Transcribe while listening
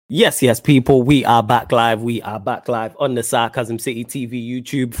Yes, people, we are back live. We are back live on the Sarcasm City TV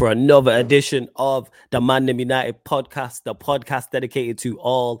YouTube for another edition of the ManDem United podcast, the podcast dedicated to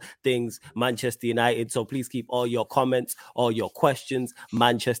all things Manchester United. So please keep all your comments, all your questions,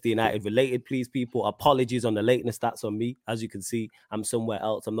 Manchester United related, please, people. Apologies on the lateness. That's on me. As you can see, I'm somewhere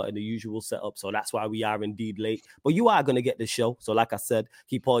else. I'm not in the usual setup. So that's why we are indeed late. But you are going to get the show. So like I said,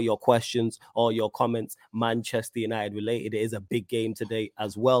 keep all your questions, all your comments, Manchester United related. It is a big game today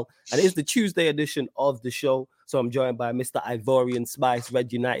as well. And it is the Tuesday edition of the show. So I'm joined by Mr. Ivorian Spice,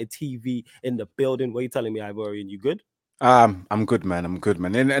 Red United TV in the building. What are you telling me, Ivorian? You good? I'm good, man.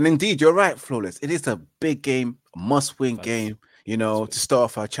 And indeed, you're right, Flawless. It is a big game, a must-win game, to start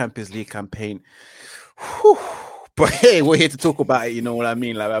off our Champions League campaign. Whew. But hey, we're here to talk about it, you know what I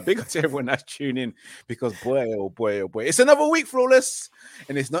mean? Like, big up to everyone that's tuning in because boy, oh boy, it's another week, Flawless,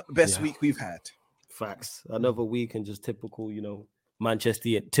 and it's not the best week we've had. Facts. Another week and just typical,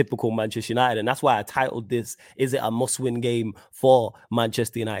 typical Manchester United. And that's why I titled this, is it a must-win game for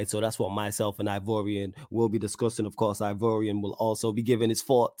Manchester United? So that's what myself and Ivorian will be discussing. Of course, Ivorian will also be giving his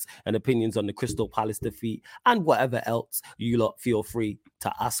thoughts and opinions on the Crystal Palace defeat and whatever else you lot feel free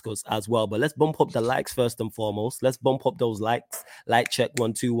to ask us as well. But let's bump up the likes first and foremost. Let's bump up those likes. Like check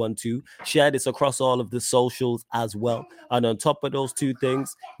 1212. Share this across all of the socials as well. And on top of those two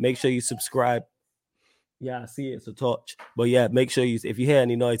things, make sure you subscribe. Yeah, I see it's a touch. But yeah, make sure if you hear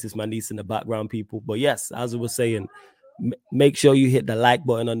any noise, it's my niece in the background, people. But yes, as I was saying, make sure you hit the like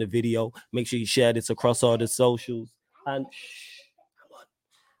button on the video. Make sure you share this across all the socials. And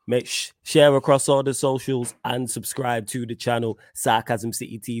share across all the socials and subscribe to the channel Sarcasm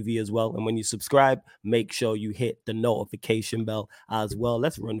City TV as well. And when you subscribe, make sure you hit the notification bell as well.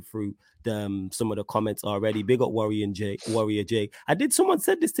 Let's run through some of the comments already. Big up Warrior J. Someone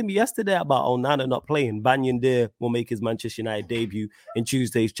said this to me yesterday about Onana not playing. Banyan Deer will make his Manchester United debut in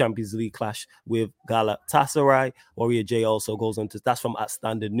Tuesday's Champions League clash with Galatasaray. Warrior J also goes on to, that's from at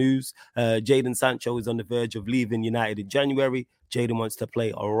Standard News. Jadon Sancho is on the verge of leaving United in January. Jadon wants to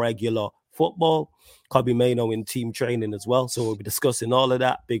play a regular football. Kobe Mano in team training as well. So we'll be discussing all of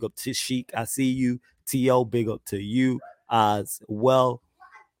that. Big up to Sheik. I see you. T.O. Big up to you as well.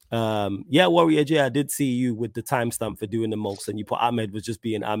 Warrior J, I did see you with the timestamp for doing the most, and you put Ahmed was just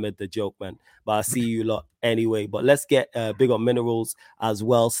being Ahmed the joke, man. But I see you lot anyway. But let's get big up Minerals as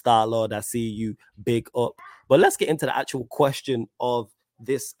well. Star Lord, I see you. Big up. But let's get into the actual question of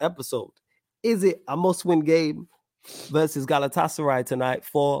this episode. Is it a must-win game versus Galatasaray tonight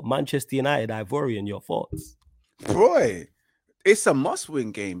for Manchester United? Ivorian, your thoughts? Boy, it's a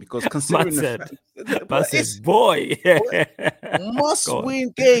must-win game because considering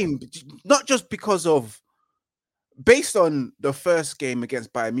must-win game, not just because of based on the first game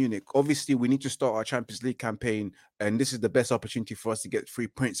against Bayern Munich. Obviously, we need to start our Champions League campaign, and this is the best opportunity for us to get 3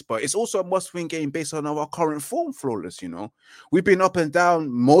 points. But it's also a must-win game based on our current form, Flawless. We've been up and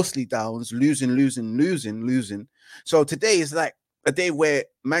down, mostly downs, losing. So today is like a day where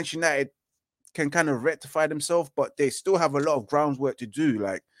Manchester United can kind of rectify themselves, but they still have a lot of groundwork to do.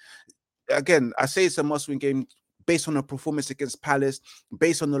 Like, again, I say it's a must-win game based on the performance against Palace,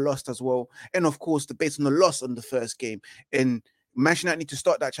 based on the loss as well, and of course, based on the loss on the first game. And Manchester United need to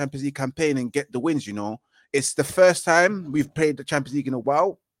start that Champions League campaign and get the wins. It's the first time we've played the Champions League in a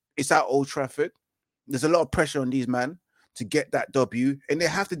while. It's at Old Trafford. There's a lot of pressure on these men to get that W, and they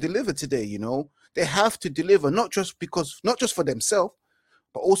have to deliver today. They have to deliver, not just for themselves,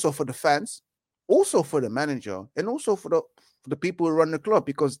 but also for the fans, also for the manager, and also for the people who run the club,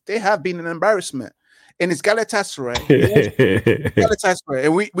 because they have been an embarrassment. And it's Galatasaray.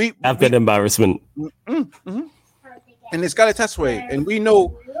 And we have that embarrassment. And it's Galatasaray, and we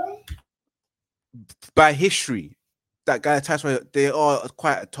know by history that Galatasaray, they are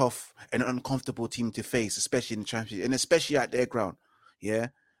quite a tough and uncomfortable team to face, especially in the Champions League, and especially at their ground. Yeah,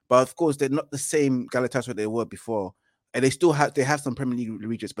 but of course they're not the same Galatasaray they were before. And they have some Premier League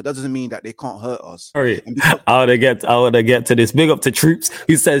regions, but that doesn't mean that they can't hurt us. Sorry, I want to get to this. Big up to Troops,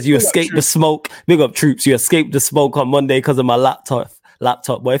 who says you escaped the smoke. Big up Troops, you escaped the smoke on Monday because of my laptop.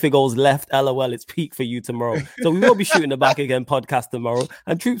 But if it goes left, LOL, it's peak for you tomorrow. So we will be shooting the back again podcast tomorrow.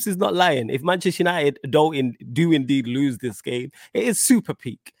 And Troops is not lying. If Manchester United do indeed lose this game, it is super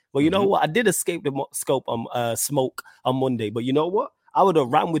peak. But you know what? I did escape the smoke on Monday. But you know what? I would have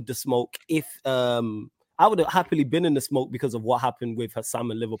ran with the smoke if I would have happily been in the smoke because of what happened with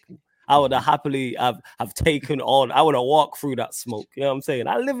Hassan and Liverpool. I would have happily have taken on. I would have walked through that smoke. You know what I'm saying?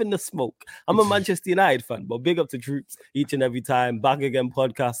 I live in the smoke. I'm a Manchester United fan, but big up to Troops each and every time. Back again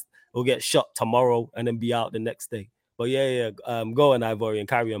podcast. We'll get shot tomorrow and then be out the next day. But go on, Ivorian,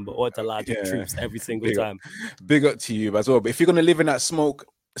 carry on. But what a large Troops every single time. Big up to you as well. But if you're going to live in that smoke,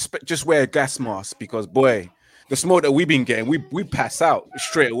 just wear a gas mask, because boy, the smoke that we've been getting, we pass out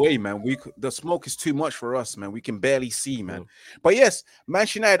straight away, man. The smoke is too much for us, man. We can barely see, man. But yes,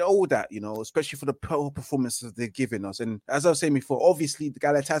 Manchester United owe that, especially for the poor performances they're giving us. And as I was saying before, obviously the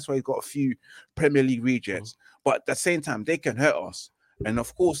Galatasaray got a few Premier League rejects, but at the same time they can hurt us. And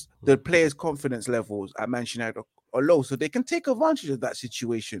of course, the players' confidence levels at Manchester United are low, so they can take advantage of that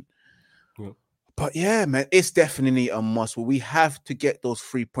situation. But yeah, man, it's definitely a must. We have to get those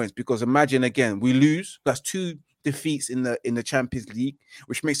 3 points, because imagine again, we lose. That's 2 defeats in the Champions League,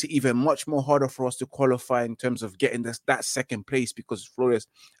 which makes it even much more harder for us to qualify in terms of getting that second place. Because Flores,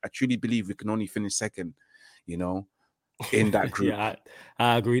 I truly believe we can only finish second, in that group. Yeah,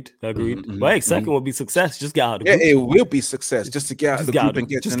 I agreed. Well, second will be success. Just get out of the group. Yeah, it will be success just to get out of the group and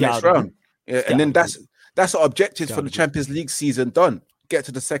get to the next round. Yeah, and then that's our objectives for the Champions League season done. Get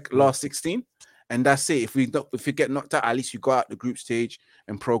to the last 16. And that's it. If we get knocked out, at least you go out the group stage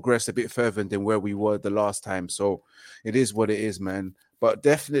and progress a bit further than where we were the last time. So it is what it is, man. But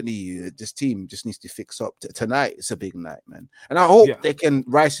definitely, this team just needs to fix up. Tonight, it's a big night, man. And I hope they can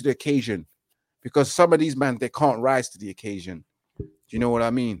rise to the occasion, because some of these, man, they can't rise to the occasion. Do you know what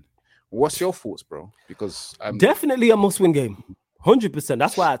I mean? What's your thoughts, bro? Because definitely a must-win game. 100%.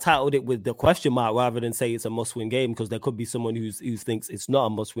 That's why I titled it with the question mark rather than say it's a must-win game, because there could be someone who thinks it's not a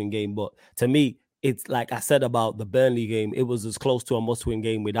must-win game. But to me, it's like I said about the Burnley game, it was as close to a must-win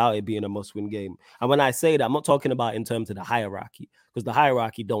game without it being a must-win game. And when I say that, I'm not talking about in terms of the hierarchy, because the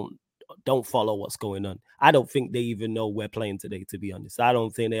hierarchy don't follow what's going on. I don't think they even know we're playing today, to be honest. I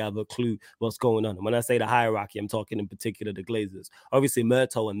don't think they have a clue what's going on. And when I say the hierarchy, I'm talking in particular the Glazers. Obviously,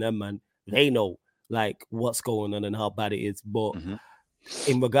 Murto and them, man, they know like what's going on and how bad it is. But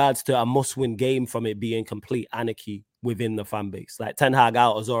in regards to a must-win game from it being complete anarchy within the fan base, like Ten Hag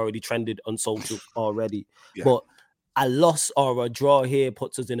out has already trended on social already. But a loss or a draw here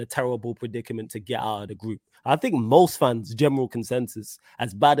puts us in a terrible predicament to get out of the group. I think most fans' general consensus,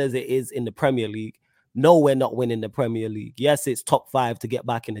 as bad as it is in the Premier League, no, we're not winning the Premier League. Yes, it's top 5 to get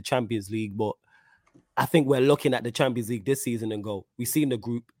back in the Champions League, but I think we're looking at the Champions League this season and go, we've seen the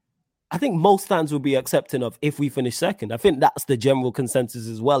group. I think most fans will be accepting of if we finish second. I think that's the general consensus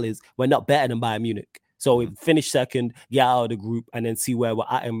as well, is we're not better than Bayern Munich. So we finish second, get out of the group, and then see where we're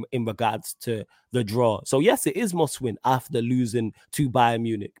at in regards to the draw. So yes, it is must win after losing to Bayern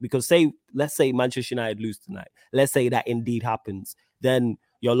Munich. Because let's say Manchester United lose tonight. Let's say that indeed happens. Then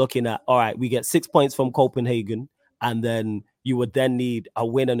you're looking at, all right, we get 6 points from Copenhagen, and then you would then need a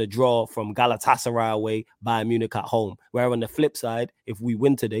win and a draw from Galatasaray away, Bayern Munich at home. Where on the flip side, if we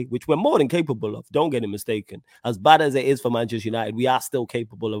win today, which we're more than capable of, don't get it mistaken, as bad as it is for Manchester United, we are still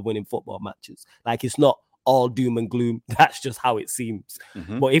capable of winning football matches. Like, it's not all doom and gloom. That's just how it seems.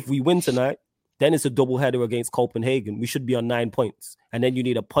 But if we win tonight, then it's a double header against Copenhagen. We should be on 9 points. And then you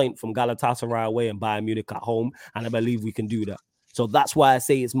need a point from Galatasaray away and Bayern Munich at home. And I believe we can do that. So that's why I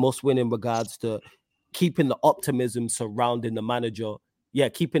say it's must win in regards to keeping the optimism surrounding the manager. Yeah,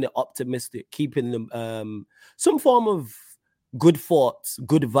 keeping it optimistic, keeping them some form of good thoughts,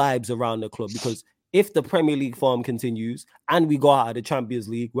 good vibes around the club. Because if the Premier League form continues and we go out of the Champions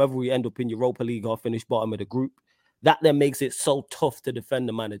League, whether we end up in Europa League or finish bottom of the group, that then makes it so tough to defend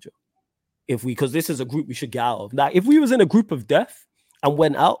the manager. Because this is a group we should get out of. Like, if we was in a group of death and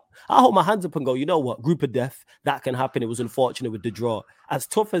went out, I hold my hands up and go, you know what, group of death, that can happen. It was unfortunate with the draw. As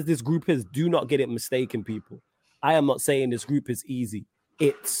tough as this group is, do not get it mistaken, people. I am not saying this group is easy.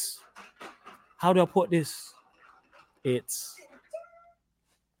 It's, how do I put this? It's,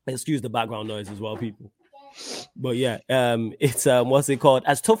 excuse the background noise as well, people. But yeah, it's, what's it called?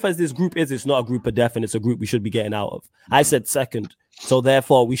 As tough as this group is, it's not a group of death, and it's a group we should be getting out of. I said second. So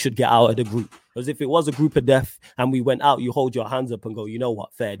therefore, we should get out of the group. Because if it was a group of death and we went out, you hold your hands up and go, you know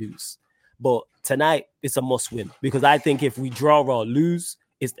what, fair dues. But tonight, it's a must win. Because I think if we draw or lose,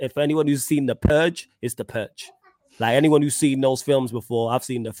 if anyone who's seen The Purge, it's The Purge. Like, anyone who's seen those films before, I've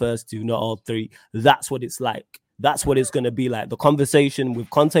seen the first 2, not all 3. That's what it's like. That's what it's going to be like. The conversation with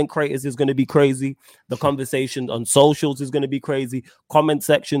content creators is going to be crazy. The conversation on socials is going to be crazy. Comment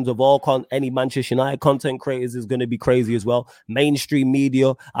sections of any Manchester United content creators is going to be crazy as well. Mainstream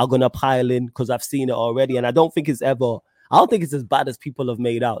media are going to pile in because I've seen it already. And I don't think it's as bad as people have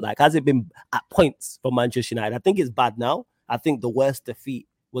made out. Like, has it been at points for Manchester United? I think it's bad now. I think the worst defeat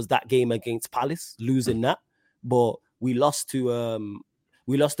was that game against Palace, losing that. But we lost to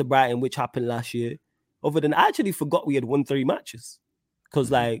Brighton, which happened last year. Other than, I actually forgot we had won 3 matches. Because,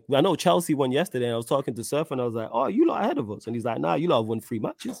 like, I know Chelsea won yesterday, and I was talking to Surf, and I was like, oh, you lot ahead of us. And he's like, nah, you lot have won 3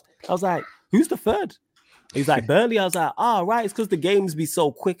 matches. I was like, who's the third? He's like, Burnley. I was like, right, it's because the games be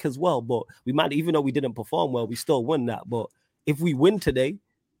so quick as well. But we might, even though we didn't perform well, we still won that. But if we win today,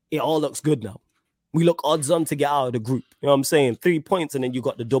 it all looks good now. We look odds on to get out of the group. You know what I'm saying? 3 points, and then you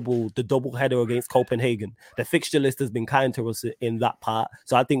got the double header against Copenhagen. The fixture list has been kind to us in that part,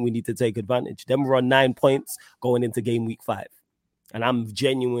 so I think we need to take advantage. Then we're on 9 points going into game week 5, and I'm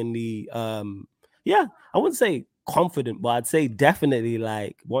genuinely, I wouldn't say confident, but I'd say definitely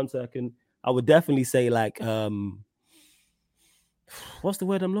like 1 second. I would definitely say like, what's the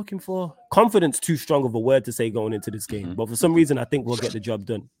word I'm looking for? Confidence, too strong of a word to say going into this game, but for some reason I think we'll get the job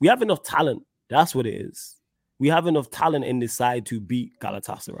done. We have enough talent. That's what it is. We have enough talent in this side to beat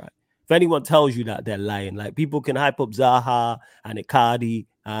Galatasaray. If anyone tells you that, they're lying. Like, people can hype up Zaha and Icardi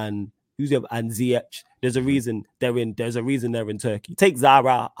and Ziyech. There's a reason they're in Turkey. Take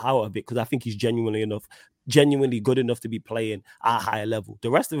Zaha out of it because I think he's genuinely good enough to be playing at a higher level. The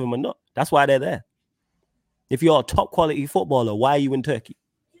rest of them are not. That's why they're there. If you're a top quality footballer, why are you in Turkey?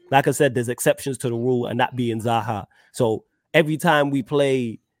 Like I said, there's exceptions to the rule, and that being Zaha. So every time we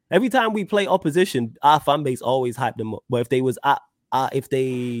play opposition, our fan base always hype them up. But if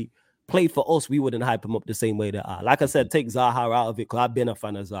they played for us, we wouldn't hype them up the same way they are. Like I said, take Zaha out of it because I've been a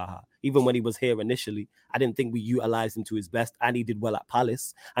fan of Zaha. Even when he was here initially, I didn't think we utilized him to his best, and he did well at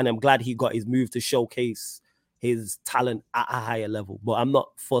Palace. And I'm glad he got his move to showcase his talent at a higher level. But I'm not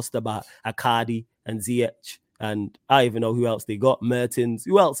fussed about Icardi and Ziyech, and I even know who else they got. Mertens.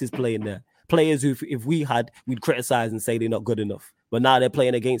 Who else is playing there? Players who, if we had, we'd criticize and say they're not good enough. But now they're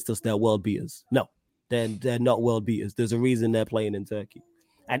playing against us. They're world beaters. No, they're not world beaters. There's a reason they're playing in Turkey.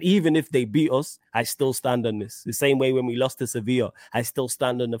 And even if they beat us, I still stand on this. The same way when we lost to Sevilla, I still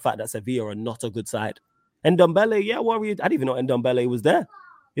stand on the fact that Sevilla are not a good side. Ndombele, yeah, Warrior. I didn't even know Ndombele was there.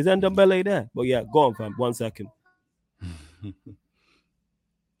 Is Ndombele there? But yeah, go on, fam. 1 second.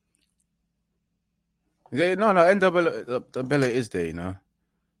 Yeah, no, Ndombele is there, you know.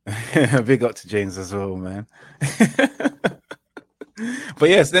 Big up to James as well, man. But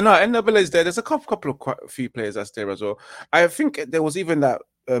yes, they're not. Ndombele is there. There's a couple of quite a few players that's there as well. I think there was even that.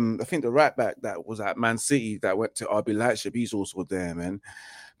 I think the right back that was at Man City that went to RB Leipzig. He's also there, man.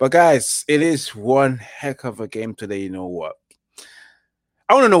 But guys, it is one heck of a game today. You know what?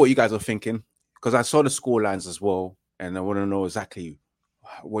 I want to know what you guys are thinking because I saw the score lines as well, and I want to know exactly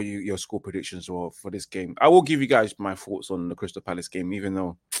what your score predictions were for this game. I will give you guys my thoughts on the Crystal Palace game, even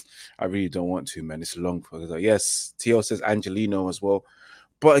though I really don't want to, man. It's long. Yes, Tio says Angelino as well.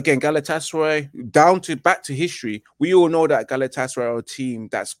 But again, Galatasaray, back to history, we all know that Galatasaray are a team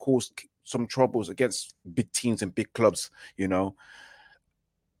that's caused some troubles against big teams and big clubs, you know.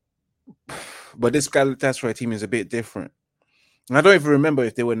 But this Galatasaray team is a bit different. And I don't even remember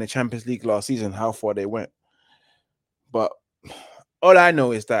if they were in the Champions League last season, how far they went. But all I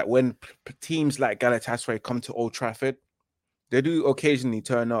know is that when teams like Galatasaray come to Old Trafford, they do occasionally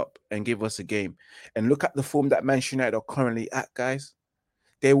turn up and give us a game. And look at the form that Manchester United are currently at, guys.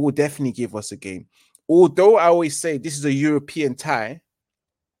 They will definitely give us a game. Although I always say this is a European tie,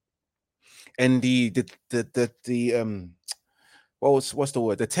 and what's the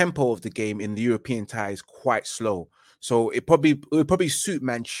word? The tempo of the game in the European tie is quite slow. So it would probably suit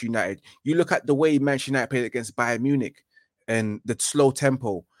Manchester United. You look at the way Manchester United played against Bayern Munich and the slow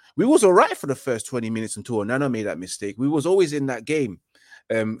tempo. We was all right for the first 20 minutes until Onana made that mistake. We was always in that game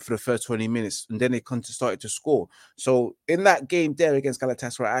for the first 20 minutes, and then they started to score. So in that game there against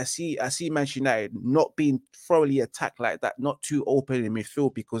Galatasaray, I see Manchester United not being thoroughly attacked like that, not too open in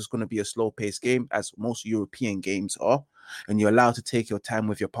midfield because it's going to be a slow-paced game, as most European games are, and you're allowed to take your time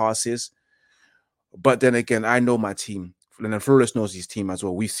with your passes. But then again, I know my team. And Flores knows his team as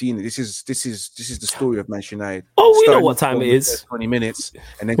well. We've seen it. This is the story of Manchester United. Oh, we know what time it is. 20 minutes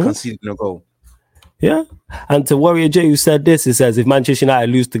and then conceding a goal. Yeah. And to Warrior J, who said this, it says, if Manchester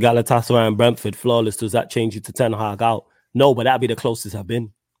United lose to Galatasaray and Brentford flawless, does that change you to Ten Hag out? No, but that'd be the closest I've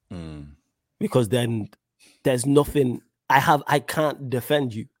been. Because then there's nothing I can't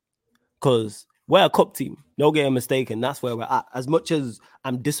defend you. Because we're a cup team. Don't get mistaken. That's where we're at. As much as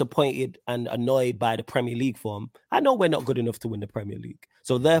I'm disappointed and annoyed by the Premier League form, I know we're not good enough to win the Premier League.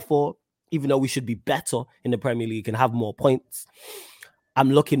 So therefore, even though we should be better in the Premier League and have more points, I'm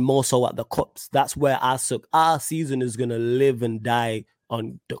looking more so at the cups. That's where our season is going to live and die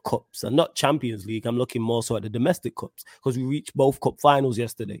on the cups and not Champions League. I'm looking more so at the domestic cups because we reached both cup finals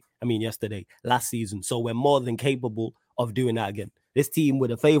last season. So we're more than capable of doing that again. This team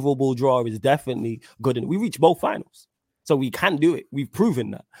with a favorable draw is definitely good. And we reached both finals. So we can do it. We've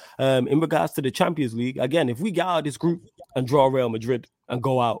proven that. In regards to the Champions League, again, if we get out of this group and draw Real Madrid and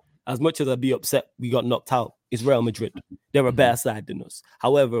go out, as much as I'd be upset we got knocked out, it's Real Madrid. They're a better side than us.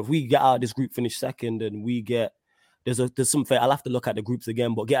 However, if we get out of this group, finish second, and we get, there's something, I'll have to look at the groups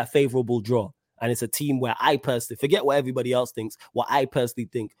again, but get a favorable draw And it's a team where I personally, forget what everybody else thinks, what I personally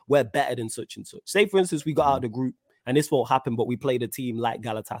think, we're better than such and such. Say, for instance, we got out of the group, and this won't happen, but we played a team like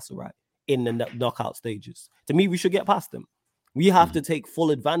Galatasaray in the knockout stages. To me, we should get past them. We have to take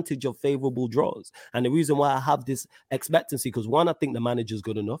full advantage of favorable draws. And the reason why I have this expectancy, because one, I think the manager's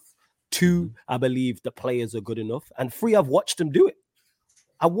good enough. Two, I believe the players are good enough. And three, I've watched them do it.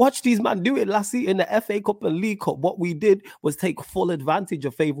 I watched these men do it last season in the FA Cup and League Cup. What we did was take full advantage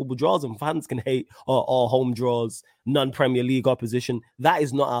of favorable draws, and fans can hate our home draws, non-Premier League opposition. That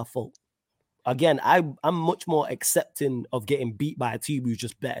is not our fault. Again, I'm much more accepting of getting beat by a team who's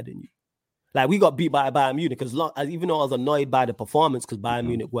just better than you. Like, we got beat by Bayern Munich, even though I was annoyed by the performance because Bayern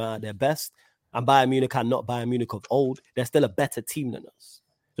Munich weren't at their best, and Bayern Munich are not Bayern Munich of old, they're still a better team than us.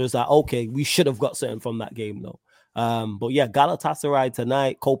 So it's like, okay, we should have got something from that game though. But yeah, Galatasaray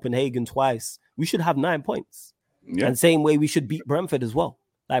tonight, Copenhagen twice. We should have 9 points. Yeah. And same way we should beat Brentford as well.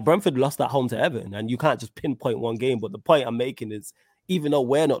 Like, Brentford lost at home to Everton, and you can't just pinpoint one game. But the point I'm making is, even though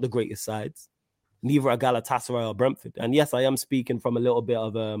we're not the greatest sides, neither are Galatasaray or Brentford. And yes, I am speaking from a little bit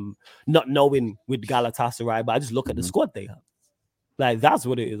of not knowing with Galatasaray, but I just look at the squad they have. Like, that's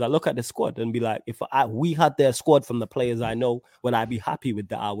what it is. I look at the squad and be like, if we had their squad from the players I know, would I be happy with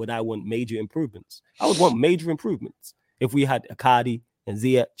that? Or would I want major improvements? I would want major improvements if we had Akadi and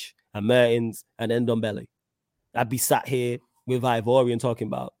Ziyech and Mertens and Ndombele. I'd be sat here with Ivorian talking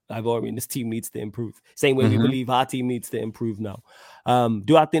about Ivorian, this team needs to improve. Same way we believe our team needs to improve now.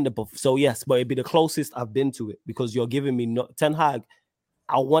 Do I think so? Yes, but it'd be the closest I've been to it, because you're giving me Ten Hag.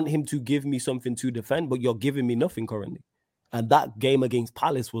 I want him to give me something to defend, but you're giving me nothing currently. And that game against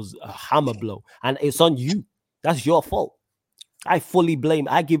Palace was a hammer blow, and it's on you. That's your fault. I fully blame.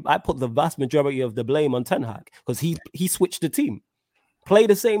 I put the vast majority of the blame on Ten Hag, because he switched the team. Play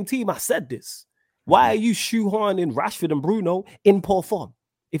the same team. I said this. Why are you shoehorning Rashford and Bruno in poor form?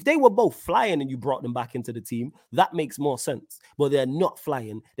 If they were both flying and you brought them back into the team, that makes more sense. But they're not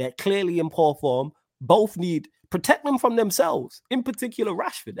flying. They're clearly in poor form. Both need protect them from themselves. In particular,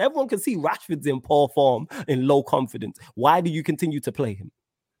 Rashford. Everyone can see Rashford's in poor form, in low confidence. Why do you continue to play him?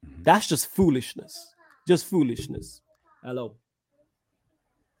 That's just foolishness. Just foolishness. Hello.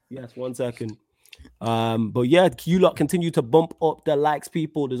 Yes, 1 second. But yeah, you lot continue to bump up the likes,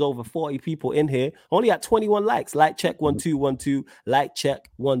 people. There's over 40 people in here, only at 21 likes. Like check 1212, like check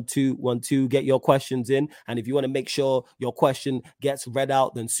 1212. Get your questions in, and if you want to make sure your question gets read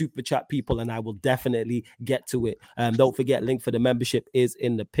out, then super chat people, and I will definitely get to it. Don't forget, link for the membership is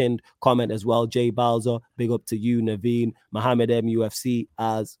in the pinned comment as well. Jay Bowser, big up to you. Naveen, Mohammed M UFC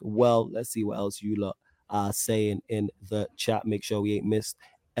as well. Let's see what else you lot are saying in the chat. Make sure we ain't missed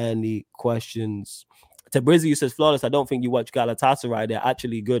any questions. Tabrizzi says, Flawless, I don't think you watch Galatasaray. They're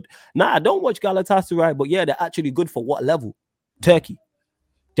actually good. Nah, I don't watch Galatasaray, but yeah, they're actually good for what level? Turkey.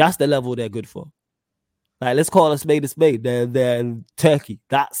 That's the level they're good for. Like, let's call a spade a spade. They're in Turkey.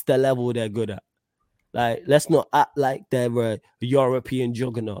 That's the level they're good at. Like, let's not act like they're a European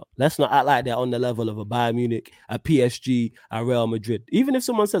juggernaut. Let's not act like they're on the level of a Bayern Munich, a PSG, a Real Madrid. Even if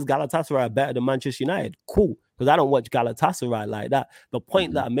someone says Galatasaray are better than Manchester United, cool, because I don't watch Galatasaray like that. The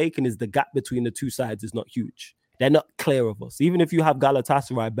point that I'm making is the gap between the two sides is not huge. They're not clear of us. Even if you have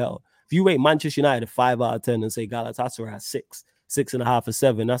Galatasaray better, if you rate Manchester United a 5 out of 10 and say Galatasaray a 6, 6.5 or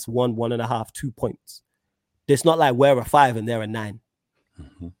 7, that's 1, 1.5, 2 points. It's not like we're a 5 and they're a 9.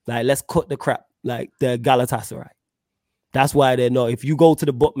 Like, let's cut the crap. Like, the Galatasaray. That's why they're not. If you go to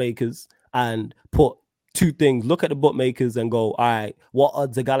the bookmakers and put two things, look at the bookmakers and go, all right, what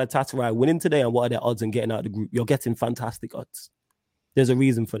odds are Galatasaray winning today and what are their odds on getting out of the group? You're getting fantastic odds. There's a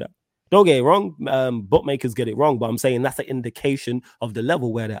reason for that. Don't get it wrong. Bookmakers get it wrong, but I'm saying that's an indication of the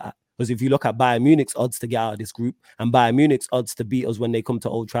level where they're at. Because if you look at Bayern Munich's odds to get out of this group and Bayern Munich's odds to beat us when they come to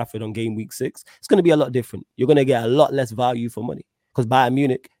Old Trafford on game week 6, it's going to be a lot different. You're going to get a lot less value for money. Because Bayern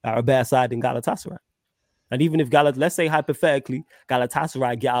Munich are a better side than Galatasaray. And even if let's say hypothetically,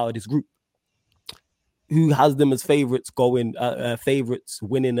 Galatasaray get out of this group, who has them as favorites winning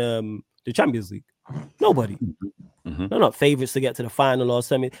the Champions League? Nobody. They're not favorites to get to the final or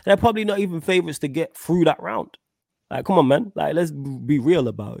semi. They're probably not even favorites to get through that round. Like, come on, man. Like, let's be real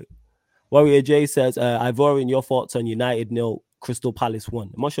about it. Warrior J says, Ivorian, your thoughts on United 0, Crystal Palace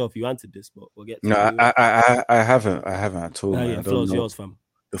 1. I'm not sure if you answered this, but we'll get to it. No, I haven't at all. Yeah, the floor is yours, fam.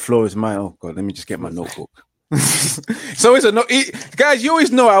 The floor is mine. Oh God, let me just get my notebook. So it's a note, guys. You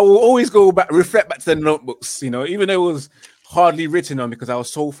always know I will always go back, reflect back to the notebooks. You know, even though it was hardly written on because I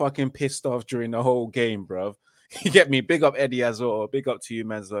was so fucking pissed off during the whole game, bro. You get me? Big up Eddie as well. Big up to you,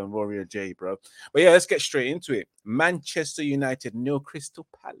 Manzo and Warrior J, bro. But yeah, let's get straight into it. Manchester United 0, Crystal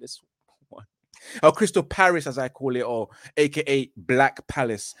Palace 1. Or Crystal Paris, as I call it, or aka Black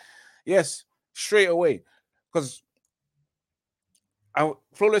Palace. Yes, straight away. Because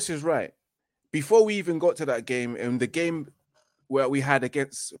Flawless is right. Before we even got to that game, and the game where we had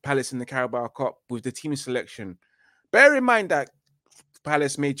against Palace in the Carabao Cup with the team selection, bear in mind that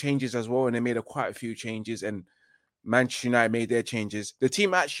Palace made changes as well, and they made quite a few changes, and Manchester United made their changes. The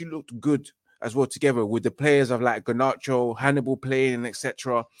team actually looked good as well together with the players of like Garnacho, Hannibal playing,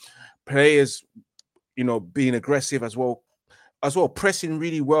 etc. Players, being aggressive as well, pressing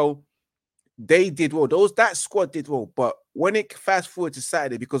really well. They did well. That squad did well. But when it fast forward to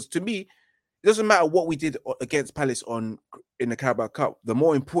Saturday, because to me, it doesn't matter what we did against Palace in the Carabao Cup. The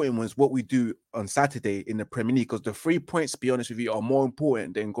more important was what we do on Saturday in the Premier League, because the 3 points, to be honest with you, are more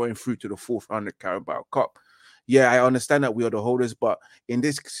important than going through to the fourth round of the Carabao Cup. Yeah, I understand that we are the holders, but in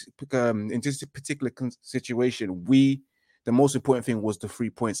this particular situation, the most important thing was the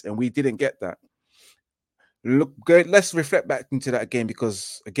 3 points, and we didn't get that. Look, let's reflect back into that game,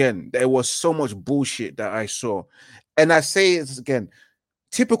 because again, there was so much bullshit that I saw, and I say it again.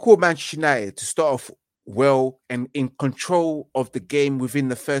 Typical Manchester United to start off well and in control of the game within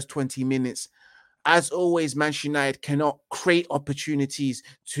the first 20 minutes. As always, Manchester United cannot create opportunities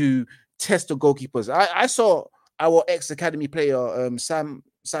to test the goalkeepers. I saw our ex-academy player, Sam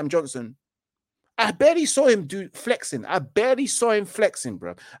Johnson. I barely saw him flexing. I barely saw him flexing,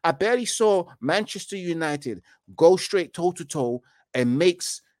 bro. I barely saw Manchester United go straight toe-to-toe and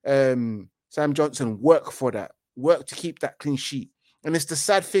makes Sam Johnson work for that, work to keep that clean sheet. And it's the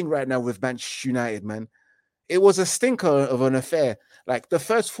sad thing right now with Manchester United, man. It was a stinker of an affair. Like the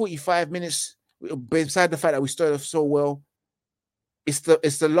first 45 minutes, beside the fact that we started off so well, it's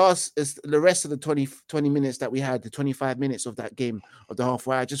the rest of the 20 minutes that we had, the 25 minutes of that game of the half,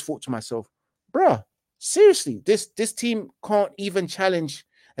 where I just thought to myself, bruh, seriously, this team can't even challenge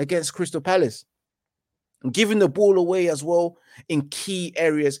against Crystal Palace. Giving the ball away as well in key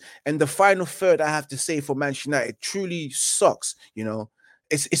areas. And the final third, I have to say, for Manchester United truly sucks.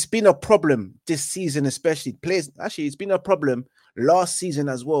 It's been a problem this season, especially. It's been a problem last season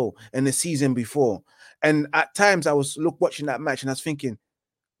as well, and the season before. And at times I was watching that match and I was thinking,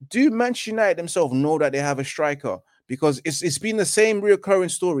 do Manchester United themselves know that they have a striker? Because it's been the same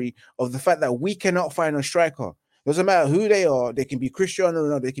reoccurring story of the fact that we cannot find a striker. Doesn't matter who they are. They can be Cristiano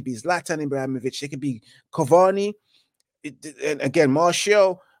Ronaldo. They can be Zlatan Ibrahimovic. They can be Cavani. And again,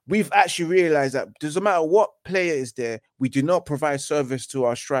 Martial. We've actually realized that doesn't matter what player is there, we do not provide service to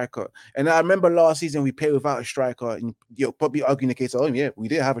our striker. And I remember last season we played without a striker, and you're probably arguing the case. Oh yeah, we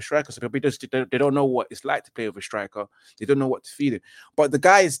didn't have a striker, so they don't know what it's like to play with a striker. They don't know what to feed him. But the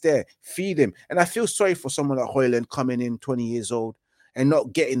guy is there, feed him. And I feel sorry for someone like Højlund coming in 20 years old and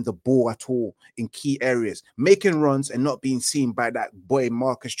not getting the ball at all in key areas, making runs and not being seen by that boy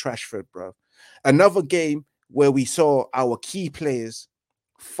Marcus Rashford, bro. Another game where we saw our key players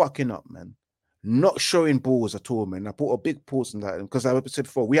fucking up, man. Not showing balls at all, man. I put a big pause on that because I said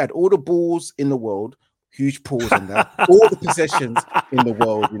before, we had all the balls in the world, huge pause on that, all the possessions in the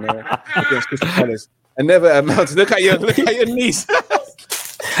world, against Crystal Palace. And never amounted. Look at your niece.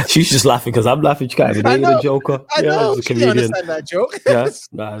 She's just laughing because I'm laughing. She can't even hear the joker. I know. She can't understand that joke. Yes,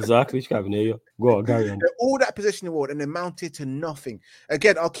 exactly. She can't even hear you. Go on, carry on. All that possession in the world and amounted to nothing.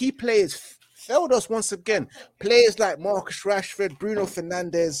 Again, our key players failed us once again. Players like Marcus Rashford, Bruno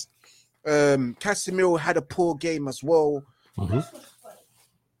Fernandes, Casemiro had a poor game as well. Mm-hmm.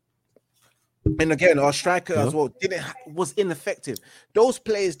 And again, our striker as well was ineffective. Those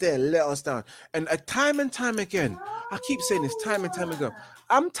players there let us down. And time and time again, I keep saying this time and time again,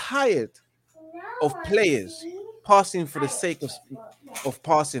 I'm tired of players passing for the sake of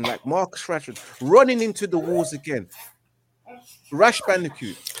passing, like Marcus Rashford running into the walls again. Rash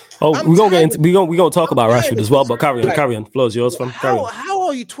Bandicoot. Oh, we're gonna talk about Rashford as well, but carry on. Floor's yours, fam. How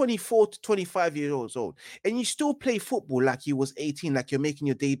are you 24 to 25 years old and you still play football like you was 18, like you're making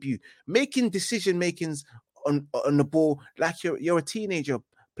your debut, making decision makings on the ball like you're a teenager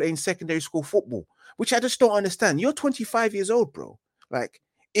playing secondary school football, which I just don't understand. You're 25 years old, bro. Like,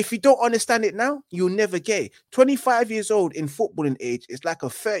 if you don't understand it now, you'll never get it. 25 years old in footballing age is like a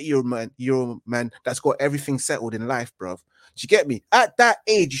 30-year-old man that's got everything settled in life, bro. Do you get me? At that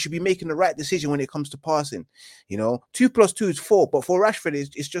age, you should be making the right decision when it comes to passing. 2 + 2 is 4, but for Rashford,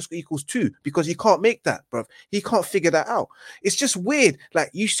 it's just equals 2 because he can't make that, bro. He can't figure that out. It's just weird. Like,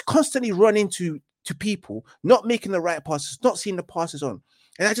 you constantly run into people, not making the right passes, not seeing the passes on.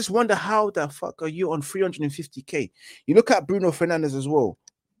 And I just wonder, how the fuck are you on 350K? You look at Bruno Fernandes as well.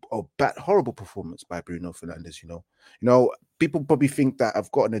 Oh, horrible performance by Bruno Fernandes, people probably think that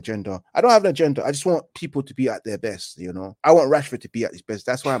I've got an agenda. I don't have an agenda. I just want people to be at their best, I want Rashford to be at his best.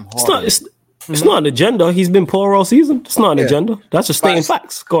 That's why I'm hard. It's not an agenda. He's been poor all season. It's not an agenda. That's just stating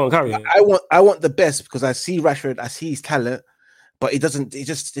facts. Go on, carry on. I want the best because I see Rashford, I see his talent, but it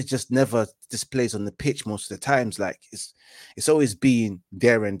just never displays on the pitch most of the times. Like it's always been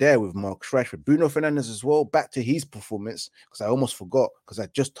there and there with Marcus Rashford. Bruno Fernandes as well, back to his performance, because I almost forgot because I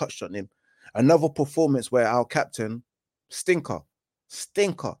just touched on him. Another performance where our captain, stinker,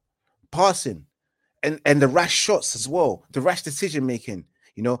 passing, and the rash shots as well, the rash decision making.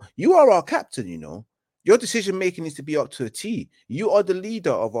 You know, you are our captain, you know. Your decision making needs to be up to a T. You are the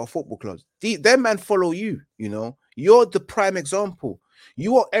leader of our football clubs. Them man follow you, you know. You're the prime example.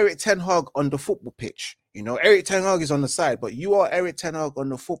 You are Eric Ten Hag on the football pitch. You know, Eric Ten Hag is on the side, but you are Eric Ten Hag on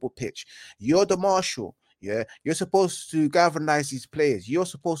the football pitch. You're the marshal. Yeah, you're supposed to galvanize these players. You're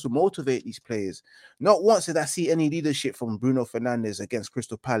supposed to motivate these players. Not once did I see any leadership from Bruno Fernandes against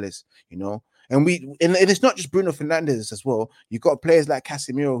Crystal Palace, you know. And it's not just Bruno Fernandes as well. You've got players like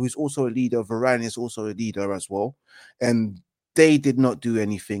Casemiro, who's also a leader. Varane is also a leader as well. And they did not do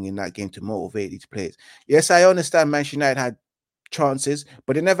anything in that game to motivate these players. Yes, I understand Manchester United had chances,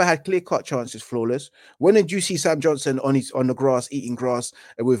 but they never had clear-cut chances, flawless. When did you see Sam Johnson on the grass, eating grass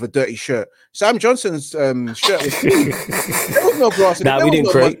with a dirty shirt? Sam Johnson's shirt was clean. There was no grass. Nah, we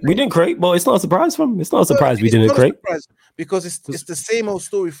didn't create, but it's not a surprise from him. It's not a surprise we didn't create. Because it's the same old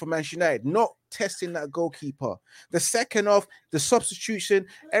story for Manchester United, not testing that goalkeeper. The second half, the substitution,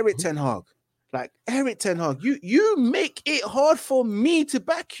 Eric Ten Hag. Like, Eric Ten Hag, you make it hard for me to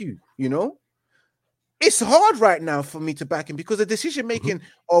back you, you know? It's hard right now for me to back him because the decision making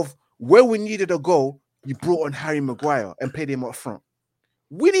of where we needed a goal, you brought on Harry Maguire and played him up front.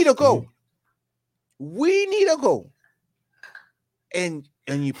 We need a goal. We need a goal. And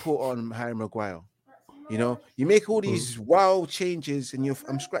you put on Harry Maguire. You know, you make all these wild changes, and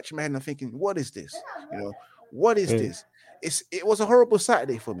I'm scratching my head and I'm thinking, what is this? You know, what is this? It was a horrible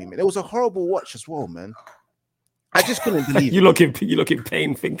Saturday for me, man. It was a horrible watch as well, man. I just couldn't believe you look in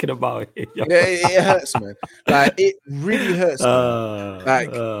pain thinking about it. Yeah, it hurts, man. Like, it really hurts, man.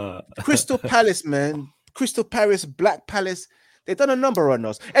 Like, Crystal Palace, man. Crystal Palace, Black Palace, they've done a number on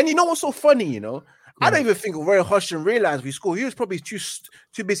us. And you know what's so funny, you know? I don't even think Roy Hodgson realized we scored. He was probably too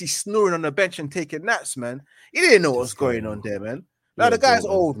busy snoring on the bench and taking naps, man. He didn't know what's going on there, man. Now the guy's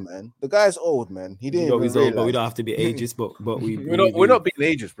old, man. The guy's old, man. He didn't. He's old, but we don't have to be ageist. But we're not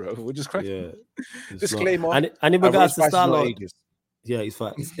being ageist, bro. We're just cracking. Yeah, disclaimer. And in regards to Starlord, yeah, he's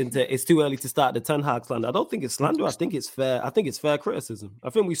fine. It's too early to start the Ten Hag slander. I don't think it's slander. I think it's fair. I think it's fair criticism.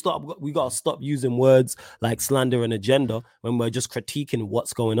 I think we got to stop using words like slander and agenda when we're just critiquing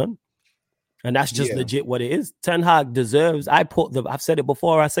what's going on. And that's just legit what it is. Ten Hag deserves. I've said it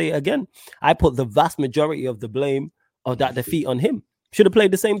before, I say it again. I put the vast majority of the blame of that defeat on him. Should have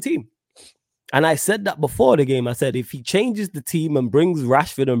played the same team. And I said that before the game. I said, if he changes the team and brings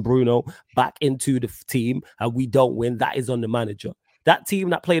Rashford and Bruno back into the team and we don't win, that is on the manager. That team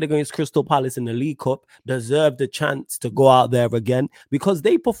that played against Crystal Palace in the League Cup deserved the chance to go out there again because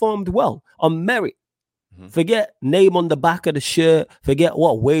they performed well on merit. Forget name on the back of the shirt. Forget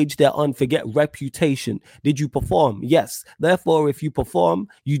what wage they're on. Forget reputation. Did you perform? Yes. Therefore, if you perform,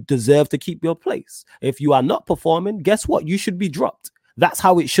 you deserve to keep your place. If you are not performing, guess what? You should be dropped. That's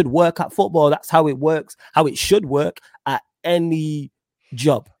how it should work at football. That's how it works, how it should work at any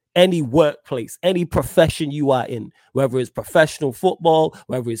job, any workplace, any profession you are in, whether it's professional football,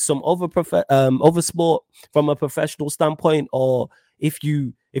 whether it's some other sport from a professional standpoint, or if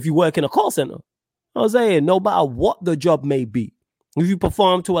you work in a call center. I was saying, no matter what the job may be, if you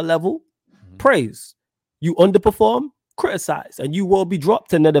perform to a level, praise. You underperform, criticize, and you will be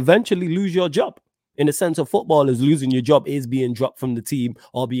dropped and then eventually lose your job. In the sense of footballers, losing your job is being dropped from the team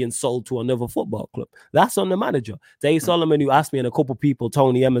or being sold to another football club. That's on the manager. Dave Solomon, who asked me, and a couple people,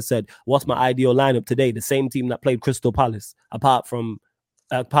 Tony Emma said, what's my ideal lineup today? The same team that played Crystal Palace, apart from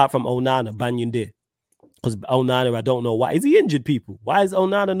Onana, Banyunde. Because Onana, I don't know why. Is he injured, people? Why is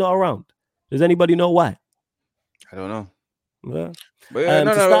Onana not around? Does anybody know why? I don't know. Yeah. But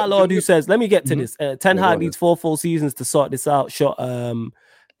Starlord, who says, let me get to this. Ten Hag needs 4 full seasons to sort this out.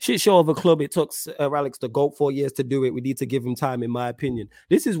 Shit show of a club. It took Sir Alex the GOAT 4 years to do it. We need to give him time, in my opinion.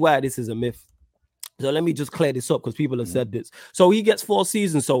 This is why this is a myth. So let me just clear this up because people have said this. So he gets 4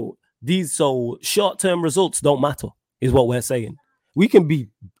 seasons. So short-term results don't matter, is what we're saying. We can be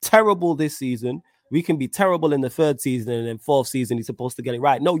terrible this season. We can be terrible in the 3rd season, and then 4th season, he's supposed to get it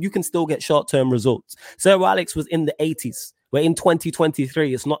right. No, you can still get short-term results. Sir Alex was in the 80s. We're in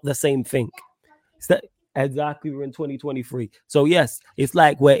 2023. It's not the same thing. Exactly, we're in 2023. So yes, it's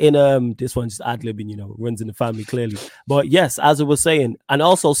like we're in this one's just ad-libbing, runs in the family clearly. But yes, as I was saying, and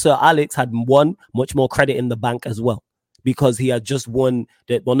also Sir Alex had much more credit in the bank as well. because he had just won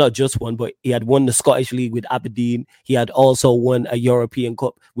not just one, but he had won the Scottish League with Aberdeen. He had also won a European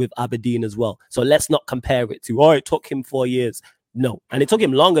Cup with Aberdeen as well. So let's not compare it to, it took him 4 years. No, and it took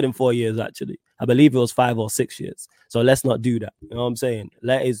him longer than 4 years, actually. I believe it was 5 or 6 years. So let's not do that. You know what I'm saying?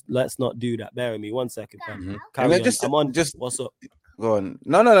 Let's not do that. Bear with me 1 second. Carry on. I'm on. What's up? Go on.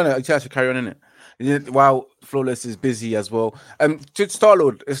 No. You have to carry on, innit? While Flawless is busy as well. To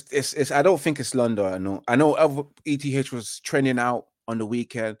Starlord, it's I don't think it's London. I know ETH was trending out on the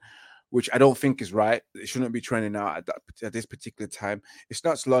weekend, which I don't think is right. It shouldn't be trending out at this particular time. It's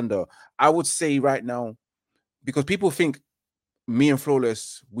not London. I would say right now, because people think me and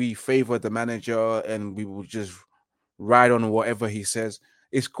Flawless, we favor the manager and we will just ride on whatever he says.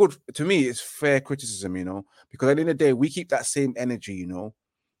 It's good to me. It's fair criticism, because at the end of the day, we keep that same energy.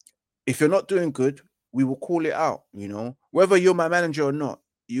 If you're not doing good, we will call it out. Whether you're my manager or not,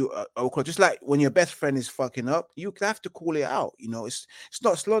 just like when your best friend is fucking up, you have to call it out. It's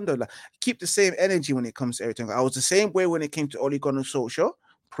not slander. Like, keep the same energy when it comes to everything. I was the same way when it came to Ole Gunnar Solskjaer,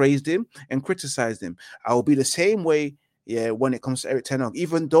 praised him and criticized him. I will be the same way, when it comes to Erik ten Hag.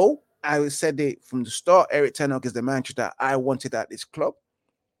 Even though I said it from the start, Erik ten Hag is the manager that I wanted at this club,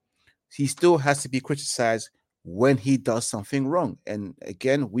 he still has to be criticized when he does something wrong. And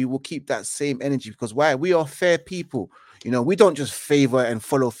again, we will keep that same energy, because why? We are fair people. We don't just favor and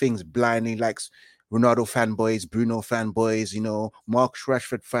follow things blindly like Ronaldo fanboys, Bruno fanboys, Mark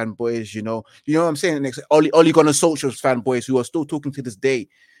Rashford fanboys, you know what I'm saying? Next, Ole Gunnar Solskjaer's fanboys who are still talking to this day.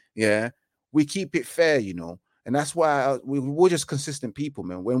 Yeah, we keep it fair, and that's why we're just consistent people,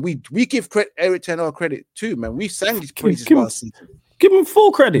 man. When we give Erik ten Hag credit too, man. We sang these praises last season. Give him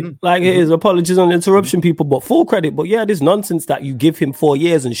full credit. Like, it is, apologies on interruption, people, but full credit. But yeah, this nonsense that you give him 4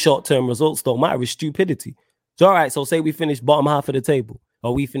 years and short-term results don't matter is stupidity. So all right, so say we finish bottom half of the table,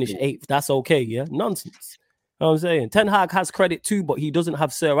 or we finish 8th. That's okay, yeah? Nonsense. You know what I'm saying? Ten Hag has credit too, but he doesn't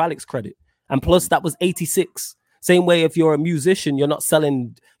have Sir Alex credit. And plus, that was 86. Same way, if you're a musician, you're not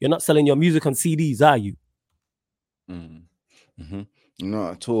selling your music on CDs, are you?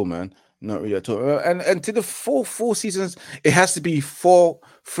 Not at all, man. Not really at all. And to the four seasons, it has to be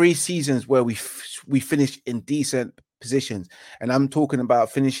 3 seasons where we finish in decent positions. And I'm talking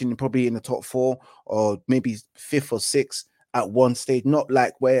about finishing probably in the top 4 or maybe 5th or 6th at one stage. Not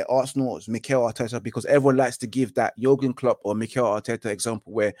like where Arsenal is Mikel Arteta, because everyone likes to give that Jurgen Klopp or Mikel Arteta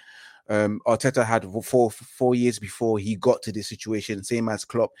example where Arteta had 4 years before he got to this situation. Same as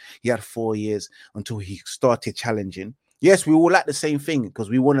Klopp, he had 4 years until he started challenging. Yes, we all like the same thing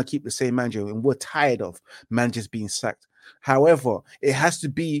because we want to keep the same manager and we're tired of managers being sacked. However, it has to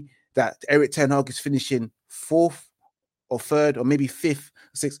be that Erik ten Hag is finishing 4th or 3rd or maybe 5th,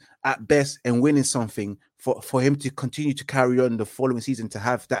 6th at best and winning something for him to continue to carry on the following season, to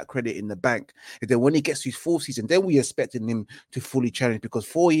have that credit in the bank. And then when he gets to his 4th season, then we're expecting him to fully challenge, because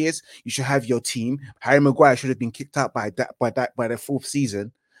 4 years, you should have your team. Harry Maguire should have been kicked out by the 4th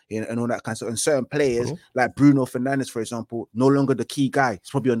season. And all that kind of stuff. And certain players, like Bruno Fernandes, for example, no longer the key guy. He's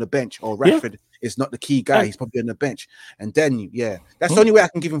probably on the bench. Or Rashford is not the key guy. He's probably on the bench. And then, that's the only way I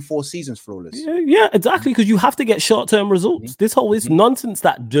can give him 4 seasons, Flawless. Yeah, exactly, because you have to get short-term results. This whole is nonsense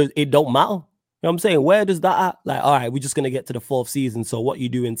that it don't matter. You know what I'm saying? Where does that at? Like, all right, we're just going to get to the 4th season. So what you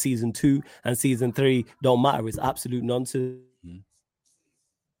do in season 2 and season 3 don't matter. It's absolute nonsense.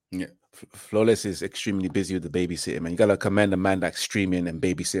 Yeah. Flawless is extremely busy with the babysitting, man. You gotta commend a man that's streaming and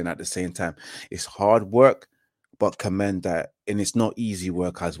babysitting at the same time. It's hard work, but commend that. And it's not easy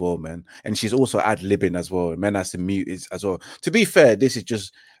work as well, man. And she's also ad-libbing as well. Man has to mute it as well. To be fair,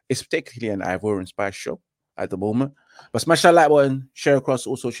 it's particularly an Ivorian Spice show at the moment. But smash that like button, share across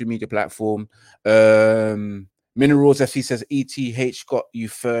all social media platforms. Minerals FC says ETH got you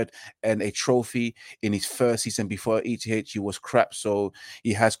 3rd and a trophy in his 1st season. Before ETH, he was crap, so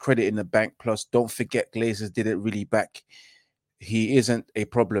he has credit in the bank. Plus, don't forget Glazers did it really back. He isn't a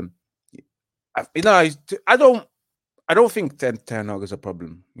problem. I don't think Ten Hag is a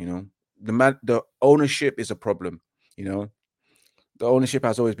problem. The ownership is a problem. The ownership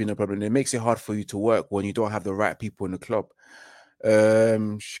has always been a problem. It makes it hard for you to work when you don't have the right people in the club.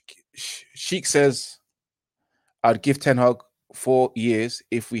 Sheik says, I'd give Ten Hag 4 years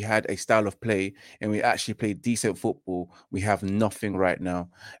if we had a style of play and we actually played decent football. We have nothing right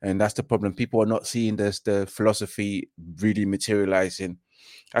now. And that's the problem. People are not seeing the philosophy really materializing.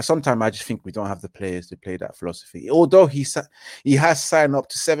 Sometimes I just think we don't have the players to play that philosophy. Although he has signed up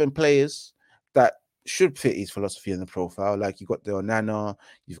to 7 players that should fit his philosophy in the profile. Like, you got the Onana,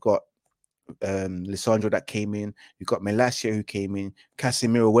 you've got Lisandro that came in, you got Malacia who came in,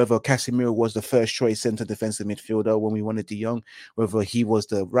 Casemiro, whether Casemiro was the first choice centre defensive midfielder when we wanted De Jong, whether he was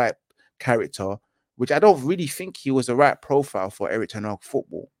the right character, which I don't really think he was the right profile for Erik ten Hag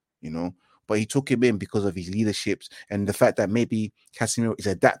football, but he took him in because of his leaderships and the fact that maybe Casemiro is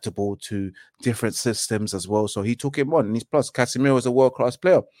adaptable to different systems as well. So he took him on, and he's plus Casemiro is a world-class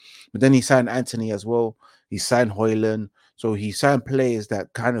player. But then he signed Anthony as well. He signed Højlund. So he signed players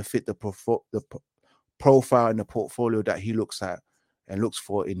that kind of fit the profile and the portfolio that he looks at and looks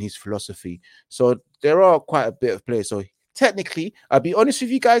for in his philosophy. So there are quite a bit of players. So technically, I'll be honest with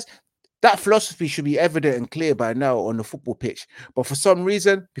you guys, that philosophy should be evident and clear by now on the football pitch. But for some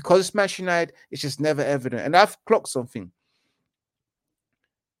reason, because it's Manchester United, it's just never evident. And I've clocked something.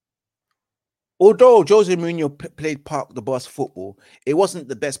 Although Jose Mourinho played park the bus football, it wasn't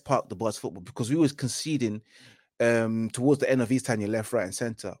the best park the bus football because we was conceding towards the end of his tenure, left, right, and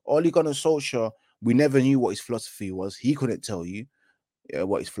centre. Ole Gunnar Solskjaer, we never knew what his philosophy was. He couldn't tell you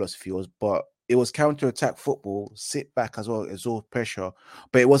what his philosophy was, but it was counter-attack football, sit back as well, absorb pressure,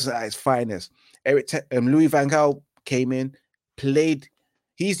 but it wasn't at its finest. Louis van Gaal came in, played.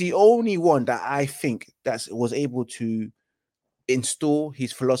 He's the only one that I think that was able to install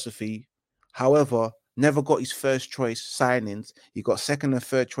his philosophy. However, never got his first choice signings. He got second and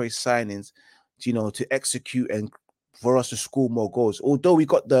third choice signings, to execute and for us to score more goals. Although we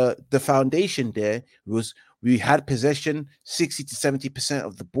got the foundation there, we had possession, 60 to 70%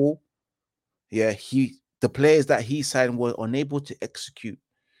 of the ball. Yeah, the players that he signed were unable to execute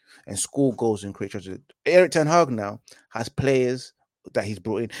and score goals and create chances. Erik ten Hag now has players that he's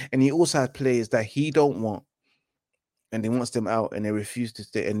brought in, and he also has players that he don't want, and he wants them out, and they refuse to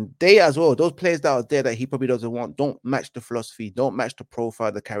stay. And they as well, those players that are there that he probably doesn't want, don't match the philosophy, don't match the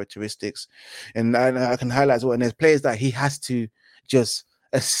profile, the characteristics. And I can highlight as well. And there's players that he has to just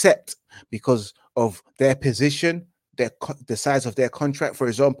accept because of their position, the size of their contract, for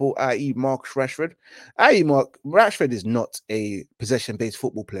example, i.e. Mark Rashford. Mark Rashford is not a possession-based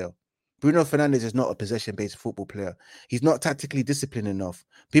football player. Bruno Fernandes is not a possession-based football player. He's not tactically disciplined enough.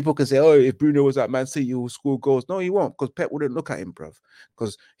 People can say, oh, if Bruno was at Man City, he will score goals. No, he won't, because Pep wouldn't look at him, bruv,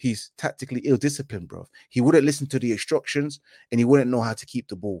 because he's tactically ill-disciplined, bruv. He wouldn't listen to the instructions, and he wouldn't know how to keep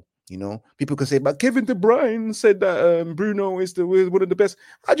the ball. People can say, but Kevin De Bruyne said that Bruno is one of the best.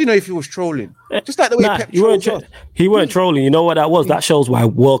 How do you know if he was trolling? Just like the way Pep trolls us. He weren't trolling. You know what that was? That shows why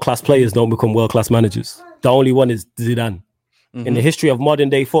world-class players don't become world-class managers. The only one is Zidane. Mm-hmm. In the history of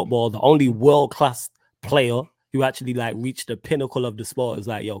modern-day football, the only world-class player who actually reached the pinnacle of the sport is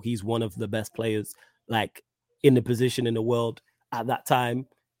he's one of the best players in the position in the world at that time.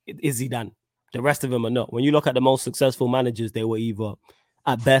 It is Zidane. The rest of them are not. When you look at the most successful managers, they were either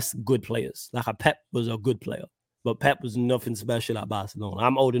at best good players. Pep was a good player, but Pep was nothing special at Barcelona.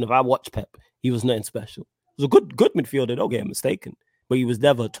 I'm old enough. I watched Pep. He was nothing special. He was a good midfielder. Don't get mistaken, but he was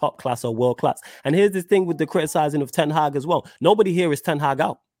never top class or world class. And here's the thing with the criticizing of Ten Hag as well. Nobody here is Ten Hag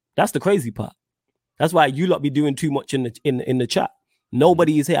out. That's the crazy part. That's why you lot be doing too much in the chat.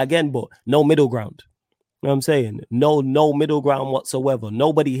 Nobody is here again, but no middle ground. You know what I'm saying? No middle ground whatsoever.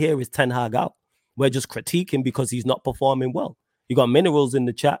 Nobody here is Ten Hag out. We're just critiquing because he's not performing well. You got Minerals in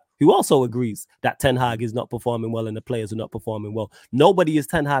the chat who also agrees that Ten Hag is not performing well and the players are not performing well. Nobody is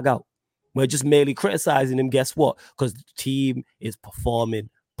Ten Hag out. We're just merely criticizing him. Guess what? Because the team is performing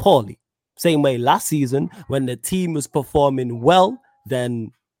poorly. Same way last season, when the team was performing well,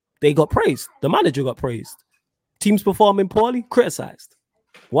 then they got praised. The manager got praised. Teams performing poorly, criticized.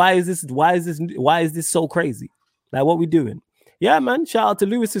 Why is this so crazy? What we doing? Yeah, man. Shout out to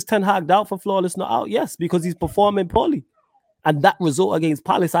Lewis. Is Ten Hag out for flawless not out? Yes, because he's performing poorly. And that result against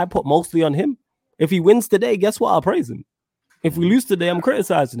Palace, I put mostly on him. If he wins today, guess what? I'll praise him. If we lose today, I'm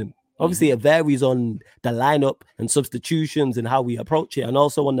criticizing him. Obviously, it varies on the lineup and substitutions and how we approach it, and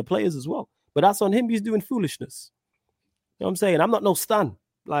also on the players as well. But that's on him. He's doing foolishness. You know what I'm saying? I'm not no stan.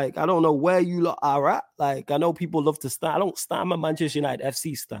 I don't know where you lot are at. I know people love to stan. I don't stan. I'm a Manchester United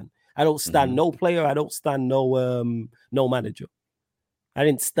FC stan. I don't stan no player. I don't stan no manager. I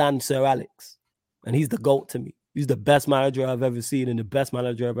didn't stan Sir Alex. And he's the GOAT to me. He's the best manager I've ever seen and the best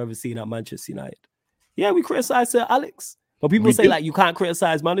manager I've ever seen at Manchester United. Yeah, we criticize Sir Alex. But people say you can't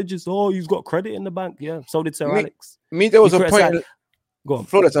criticize managers. Oh, he's got credit in the bank. Yeah, so did Sir Alex. There was a point. Go on.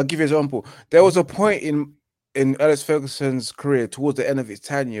 Flawless, I'll give you an example. There was a point in Alex Ferguson's career towards the end of his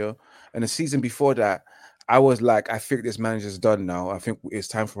tenure and the season before that, I was like, I think this manager's done now. I think it's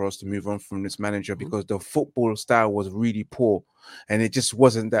time for us to move on from this manager because the football style was really poor and it just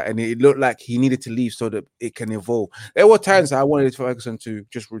wasn't that. And it looked like he needed to leave so that it can evolve. There were times I wanted Ferguson to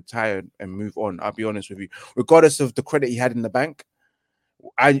just retire and move on. I'll be honest with you, regardless of the credit he had in the bank.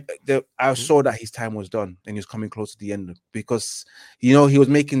 I saw that his time was done and he was coming close to the end because he was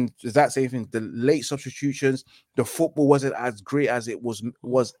making that same thing. The late substitutions, the football wasn't as great as it was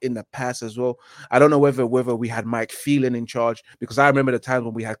in the past as well. I don't know whether we had Mike Phelan in charge, because I remember the time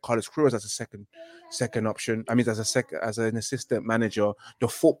when we had Carlos Cruz as a second option. I mean, as an assistant manager, the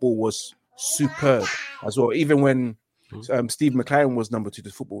football was superb as well. Even when Steve McLaren was number 2,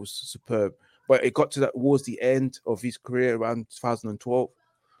 the football was superb. But it got towards the end of his career around 2012,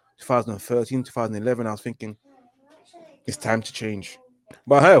 2013, 2011. I was thinking, it's time to change.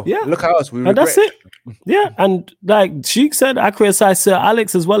 But hell, look at us. We regret. That's it. Yeah, and like Sheik said, I criticize Sir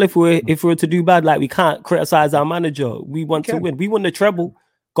Alex as well. If we were to do bad, like we can't criticize our manager. We want to win. We won the treble,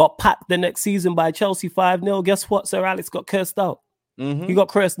 got packed the next season by Chelsea 5-0. Guess what? Sir Alex got cursed out. He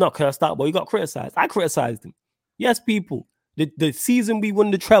got not cursed out, but he got criticized. I criticized him. Yes, people. The season we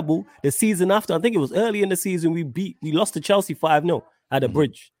won the treble, the season after, I think it was early in the season, we lost to Chelsea 5-0 at the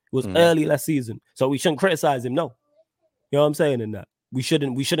bridge. It was early last season. So we shouldn't criticize him, no. You know what I'm saying in that? We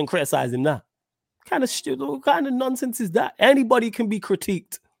shouldn't criticize him now. What kind of nonsense is that? Anybody can be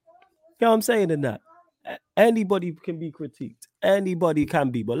critiqued. You know what I'm saying in that? Anybody can be critiqued. Anybody can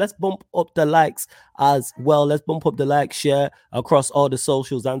be. But let's bump up the likes as well. Let's bump up the like, share across all the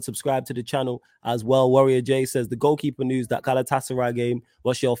socials, and subscribe to the channel as well. Warrior J says, the goalkeeper news, that Galatasaray game.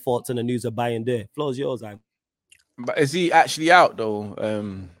 What's your thoughts on the news of buying there? Floor's yours, But is he actually out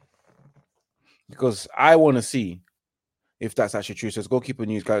though? Because I want to see if that's actually true. So it's goalkeeper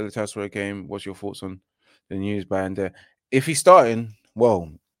news, Galatasaray game. What's your thoughts on the news buying there? If he's starting,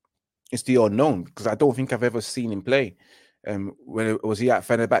 well, it's the unknown, because I don't think I've ever seen him play. Was he at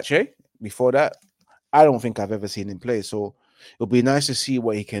Fenerbahce before that? I don't think I've ever seen him play. So it'll be nice to see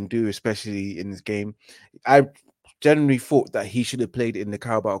what he can do, especially in this game. I generally thought that he should have played in the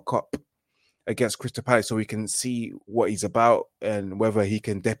Carabao Cup against Crystal Palace, so we can see what he's about and whether he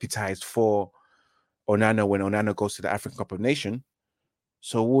can deputize for Onana when Onana goes to the African Cup of Nations.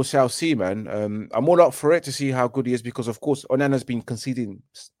 So we shall see, man. I'm all up for it to see how good he is, because of course Onana's been conceding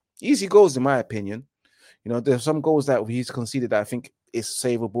easy goals, in my opinion. There's some goals that he's conceded that I think is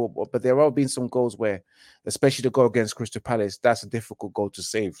savable, but there have been some goals where, especially the goal against Crystal Palace, that's a difficult goal to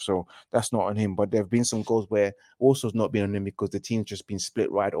save. So that's not on him. But there have been some goals where also it's not been on him, because the team's just been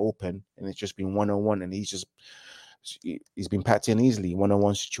split wide open and it's just been one-on-one, and he's been packed in easily,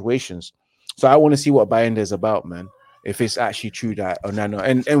 one-on-one situations. So I want to see what Bayern is about, man. If it's actually true that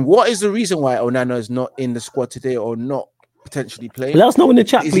Onana, and what is the reason why Onana is not in the squad today or not potentially playing? Let us know in the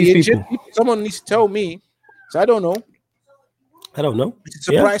chat, please, people. Someone needs to tell me. So I don't know. It's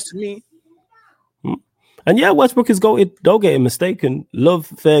a surprise to me. And yeah, Westbrook is goated. Don't get it mistaken. Love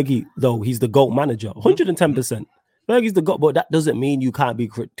Fergie, though. He's the GOAT manager. 110%. Fergie's the GOAT, but that doesn't mean you can't be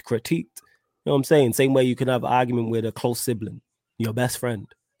critiqued. You know what I'm saying? Same way you can have an argument with a close sibling, your best friend,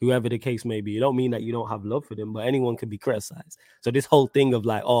 whoever the case may be. It don't mean that you don't have love for them, but anyone can be criticized. So this whole thing of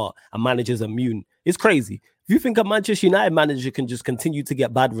like, a manager's immune, it's crazy. If you think a Manchester United manager can just continue to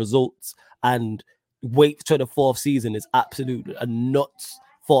get bad results and wait to the 4th season, is absolute a nuts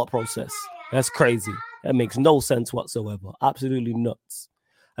thought process. That's crazy. That makes no sense whatsoever. Absolutely nuts.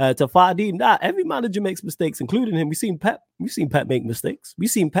 To Fardeen, every manager makes mistakes, including him. We've seen Pep make mistakes.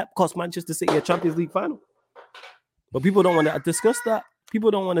 We've seen Pep cost Manchester City a Champions League final. But people don't want to discuss that. People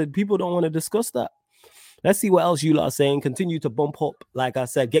don't want to discuss that. Let's see what else you lot are saying. Continue to bump up. Like I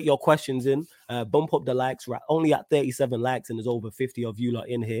said, get your questions in. Bump up the likes. Right, only at 37 likes, and there's over 50 of you lot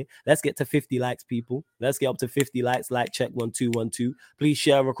in here. Let's get to 50 likes, people. Let's get up to 50 likes. Like check 1212. Please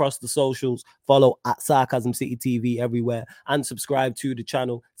share across the socials. Follow at Sarcasm City TV everywhere, and subscribe to the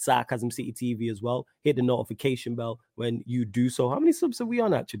channel Sarcasm City TV as well. Hit the notification bell when you do so. How many subs are we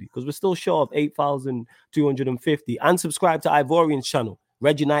on actually? Because we're still short of 8,250. And subscribe to Ivorian's channel,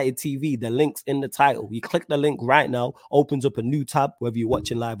 Red United TV. The link's in the title. You click the link right now, opens up a new tab, whether you're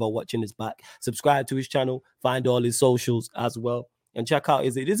watching live or watching this back. Subscribe to his channel, find all his socials as well, and check out,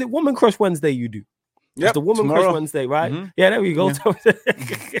 is it Woman Crush Wednesday you do? Yeah, it's the Woman Crush Wednesday, right? Yeah, there we go. Yeah.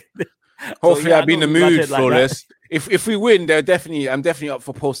 Hopefully I'll be in the mood for this. If we win, I'm definitely up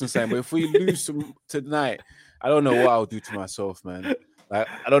for posting something. But if we lose tonight, I don't know what I'll do to myself, man. Like,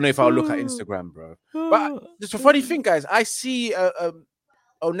 I don't know if I'll look at Instagram, bro. But it's a funny thing, guys. I see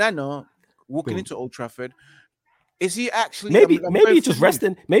Onana walking into Old Trafford. Is he actually maybe you just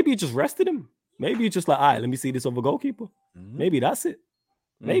resting? Maybe you just rested him. Maybe you just like, all right, let me see this over goalkeeper. Maybe that's it.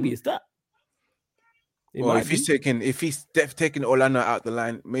 Maybe it's that. If he's taking Onana out the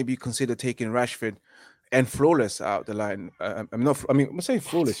line, maybe consider taking Rashford and flawless out the line. I'm saying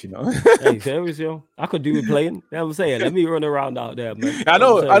flawless, you know. Hey, serious, yo. I could do with playing. You know what I'm saying? Let me run around out there, man. I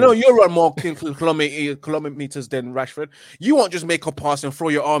know you run more kilometers than Rashford. You won't just make a pass and throw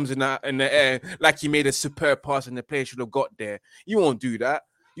your arms in the air like you made a superb pass and the player should have got there. You won't do that.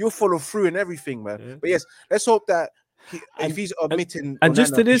 You'll follow through and everything, man. Yeah. But yes, let's hope that if he's admitting and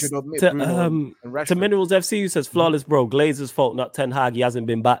just to this to Minerals FC, who says flawless, bro. Glazer's fault, not Ten Hag. He hasn't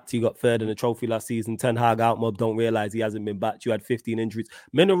been backed. He got third in the trophy last season. Ten Hag out mob don't realize he hasn't been backed. You had 15 injuries.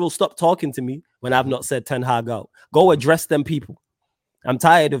 Minerals, stop talking to me when I've not said Ten Hag out. Go address them people. I'm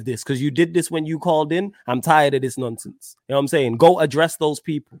tired of this because you did this when you called in. I'm tired of this nonsense. You know what I'm saying? Go address those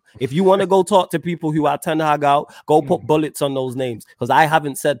people. If you want to go talk to people who are Ten Hag out, go put bullets on those names because I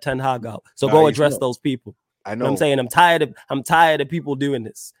haven't said Ten Hag out. So go address those people. I know. You know what I'm saying? I'm tired of people doing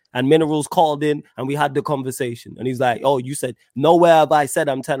this. And Minerals called in and we had the conversation. And he's like, oh, you said nowhere have I said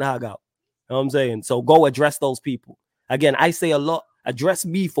I'm Ten Hag out. You know what I'm saying? So go address those people. Again, I say a lot. Address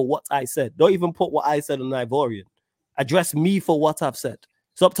me for what I said. Don't even put what I said on Ivorian. Address me for what I've said.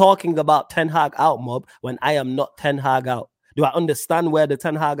 Stop talking about Ten Hag out mob when I am not Ten Hag out. Do I understand where the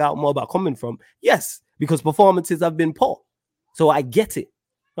Ten Hag out mob are coming from? Yes, because performances have been poor. So I get it.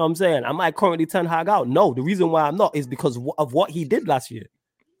 You know what I'm saying? Am I currently Ten Hag out? No, the reason why I'm not is because of what he did last year.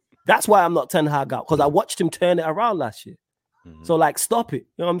 That's why I'm not Ten Hag out, because I watched him turn it around last year. So, like, stop it.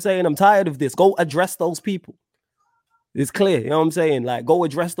 You know what I'm saying? I'm tired of this. Go address those people. It's clear. You know what I'm saying? Like, go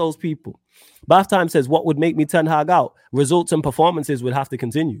address those people. Bath Time says, what would make me Ten Hag out? Results and performances would have to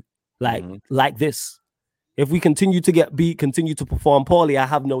continue. Like this. If we continue to get beat, continue to perform poorly, I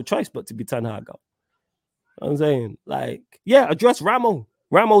have no choice but to be Ten Hag out. You know what I'm saying? Like, yeah, address Ramo.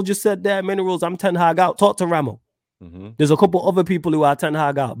 Ramo just said there, Minerals, I'm Ten Hag out. Talk to Ramo. There's a couple other people who are Ten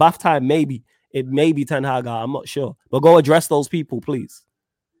Hag out. Bath Time, maybe. It may be Ten Hag out. I'm not sure. But go address those people, please.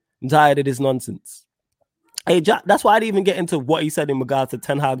 I'm tired of this nonsense. Hey, Jack, that's why I didn't even get into what he said in regards to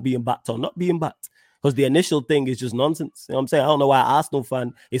Ten Hag being backed or not being backed. Because the initial thing is just nonsense. You know what I'm saying? I don't know why an Arsenal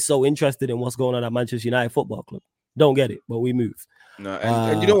fan is so interested in what's going on at Manchester United Football Club. Don't get it, but we move. No,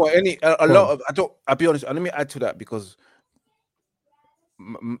 and you know what? I'll be honest, and let me add to that because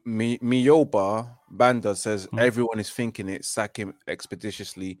Miyoba Banda says everyone is thinking it, sack him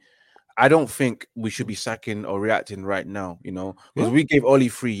expeditiously. I don't think we should be sacking or reacting right now, you know, because we gave Oli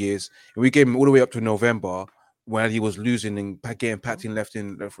 3 years and we gave him all the way up to November when he was losing and getting packed in left,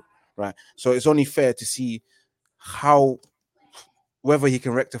 right. So it's only fair to see whether he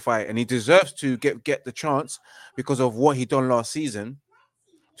can rectify it, and he deserves to get the chance because of what he done last season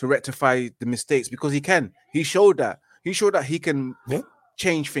to rectify the mistakes, because he can. He showed that he can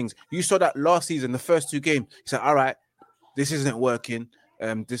change things. You saw that last season, the first 2 games. He said, all right, this isn't working.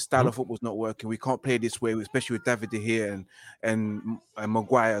 This style of football is not working. We can't play this way, especially with David De Gea and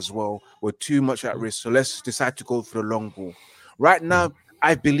Maguire as well. We're too much at risk. So let's decide to go for the long ball. Right now,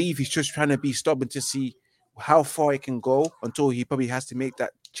 I believe he's just trying to be stubborn to see how far he can go until he probably has to make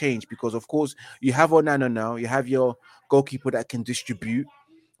that change. Because, of course, you have Onana now. You have your goalkeeper that can distribute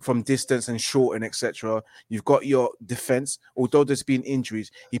from distance and short and etc. You've got your defense. Although there's been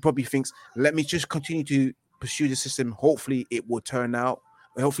injuries, he probably thinks, let me just continue to pursue the system. Hopefully, it will turn out.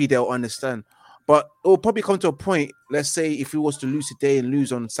 Hopefully they'll understand, but it will probably come to a point. Let's say if he was to lose today and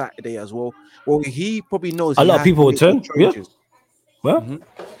lose on Saturday as well, he probably knows a lot of people will turn. Yeah, well,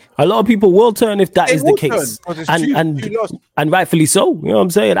 a lot of people will turn if that is the case, and rightfully so. You know what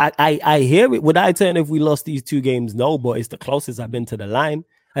I'm saying? I hear it. Would I turn if we lost these 2 games? No, but it's the closest I've been to the line.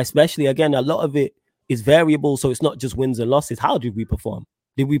 Especially again, a lot of it is variable, so it's not just wins and losses. How did we perform?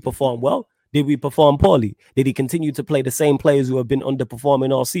 Did we perform well? Did we perform poorly? Did he continue to play the same players who have been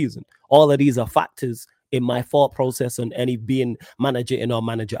underperforming all season? All of these are factors in my thought process on any being manager in or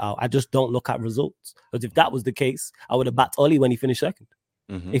manager out. I just don't look at results. Because if that was the case, I would have backed Oli when he finished second.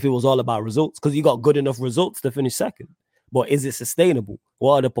 If it was all about results, because he got good enough results to finish second. But is it sustainable?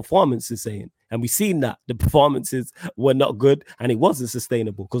 What are the performances saying? And we've seen that the performances were not good and it wasn't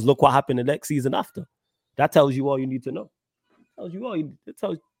sustainable. Because look what happened the next season after. That tells you all you need to know. Tells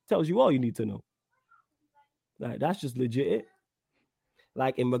you all you need to know. Like, that's just legit it.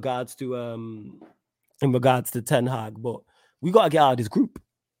 Like in regards to Ten Hag, but we gotta get out of this group.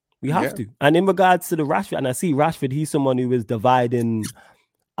 We have to. And in regards to the Rashford, and I see Rashford, he's someone who is dividing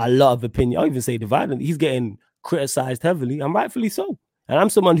a lot of opinion. I don't even say dividing. He's getting criticized heavily, and rightfully so. And I'm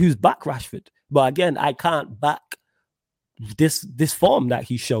someone who's back Rashford, but again, I can't back this form that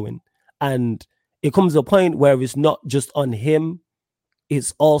he's showing. And it comes to a point where it's not just on him.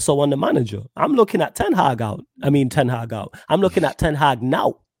 It's also on the manager. I'm looking at Ten Hag out. I'm looking at Ten Hag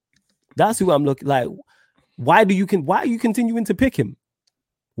now. That's who I'm looking like. Why are you continuing to pick him?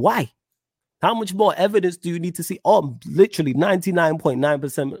 Why? How much more evidence do you need to see? Oh, literally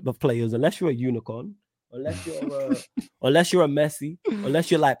 99.9% of players, unless you're a unicorn, unless you're a Messi,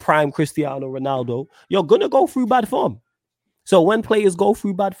 unless you're like prime Cristiano Ronaldo, you're gonna go through bad form. So when players go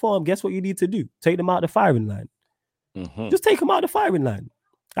through bad form, guess what you need to do? Take them out of the firing line. Just take them out of the firing line.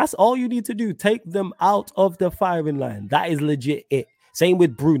 That's all you need to do. Take them out of the firing line. That is legit it. Same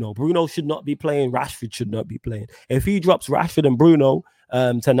with Bruno. Bruno should not be playing. Rashford should not be playing. If he drops Rashford and Bruno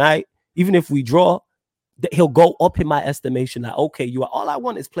tonight, even if we draw, he'll go up in my estimation. Like, okay, all I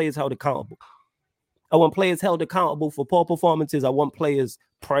want is players held accountable. I want players held accountable for poor performances. I want players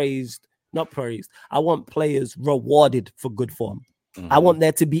not praised. I want players rewarded for good form. I want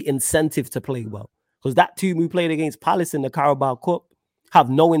there to be incentive to play well. Because that team we played against Palace in the Carabao Cup have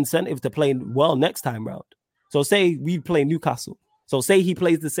no incentive to play well next time round. So say we play Newcastle. So say he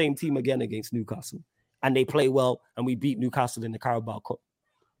plays the same team again against Newcastle and they play well and we beat Newcastle in the Carabao Cup.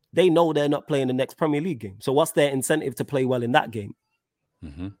 They know they're not playing the next Premier League game. So what's their incentive to play well in that game?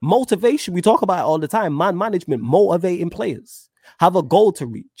 Motivation. We talk about it all the time. Man management, motivating players. Have a goal to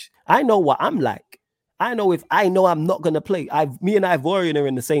reach. I know what I'm like. I know if I know I'm not going to play. Me and Ivorian are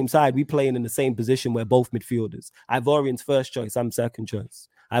in the same side. We playing in the same position. We're both midfielders. Ivorian's first choice. I'm second choice.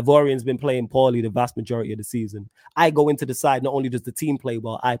 Ivorian's been playing poorly the vast majority of the season. I go into the side. Not only does the team play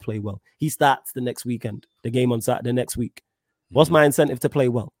well, I play well. He starts the next weekend. The game on Saturday next week. What's my incentive to play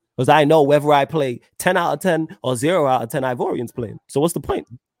well? Because I know whether I play 10 out of 10 or 0 out of 10, Ivorian's playing. So what's the point?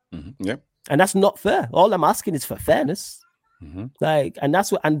 Yeah. And that's not fair. All I'm asking is for fairness. And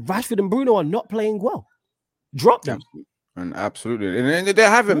that's what. And Rashford and Bruno are not playing well. Drop them. And absolutely, and they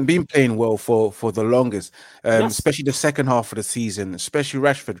haven't been playing well for the longest, especially the second half of the season. Especially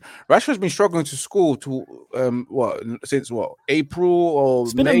Rashford. Rashford's been struggling to score since April or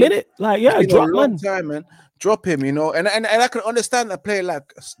it's been May. a minute. Like drop a long time, man. Drop him, and I can understand a player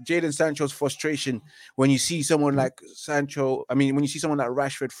like Jadon Sancho's frustration when you see someone like Sancho. I mean, when you see someone like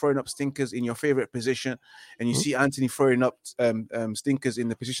Rashford throwing up stinkers in your favorite position, and you see Anthony throwing up stinkers in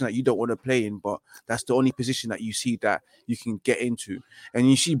the position that you don't want to play in, but that's the only position that you see that you can get into. And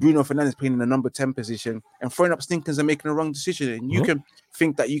you see Bruno Fernandes playing in the number 10 position and throwing up stinkers and making the wrong decision, and you can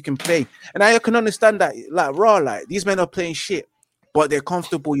think that you can play. And I can understand that, like these men are playing shit, but they're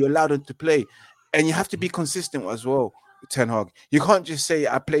comfortable. You allow them to play. And you have to be consistent as well, Ten Hag. You can't just say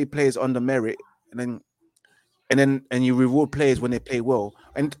I play players under merit and you reward players when they play well,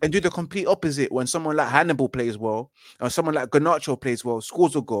 and do the complete opposite when someone like Hannibal plays well or someone like Garnacho plays well,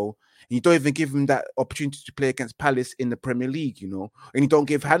 scores a goal, and you don't even give him that opportunity to play against Palace in the Premier League, and you don't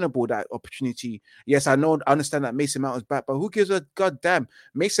give Hannibal that opportunity. Yes, I understand that Mason Mount is back, but who gives a goddamn?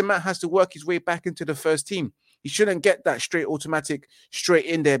 Mason Mount has to work his way back into the first team. He shouldn't get that straight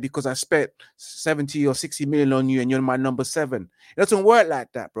in there because I spent 70 or 60 million on you and you're my number 7. It doesn't work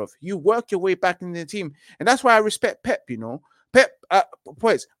like that, bro. You work your way back in the team. And that's why I respect Pep, Pep,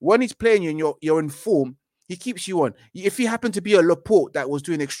 points, when he's playing you and you're in form, he keeps you on. If he happened to be a Laporte that was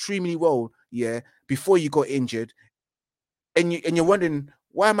doing extremely well, before you got injured, and you're wondering,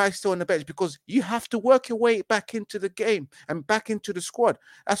 why am I still on the bench? Because you have to work your way back into the game and back into the squad.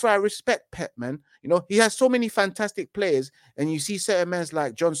 That's why I respect Pep, man. He has so many fantastic players, and you see certain men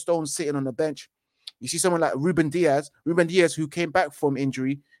like John Stones sitting on the bench. You see someone like Ruben Diaz, who came back from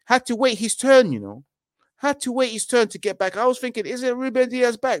injury, had to wait his turn, had to wait his turn to get back. I was thinking, is it Ruben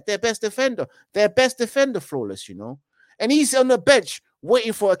Diaz back? Their best defender, flawless, and he's on the bench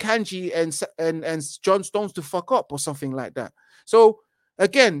waiting for Akanji and John Stones to fuck up or something like that. So,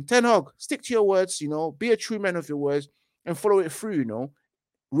 again, Ten Hag, stick to your words, be a true man of your words and follow it through,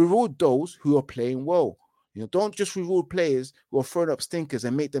 Reward those who are playing well. Don't just reward players who are throwing up stinkers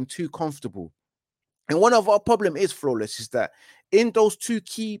and make them too comfortable. And one of our problem is, flawless, is that in those two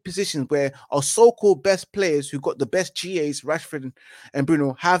key positions where our so-called best players who got the best GAs, Rashford and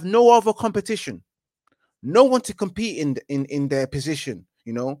Bruno, have no other competition. No one to compete in their position,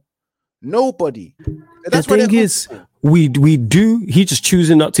 Nobody. That's the thing is, we do. He's just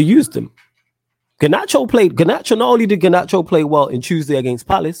choosing not to use them. Garnacho, not only did Garnacho play well in Tuesday against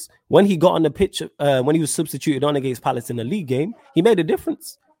Palace, when he got on the pitch, when he was substituted on against Palace in the league game, he made a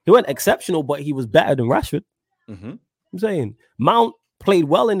difference. He wasn't exceptional, but he was better than Rashford. I'm saying Mount played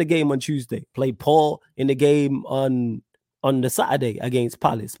well in the game on Tuesday, played poor in the game on the Saturday against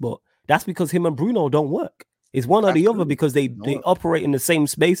Palace, but that's because him and Bruno don't work. It's one or the other Absolutely. because they operate in the same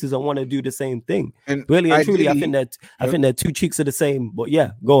spaces and want to do the same thing. And really and ideally, truly, I think they're two cheeks of the same. But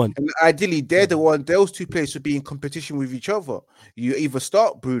yeah, go on. And ideally, those two players should be in competition with each other. You either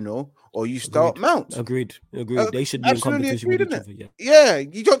start Bruno or you start Mount. Agreed. They should be in competition with each other. Yeah,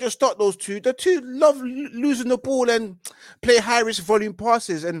 you don't just start those two. The two love losing the ball and play high risk volume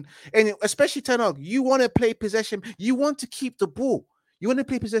passes, and especially Ten Hag, you want to play possession. You want to keep the ball. You want to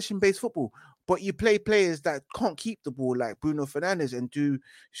play possession based football, but you play players that can't keep the ball, like Bruno Fernandes, and do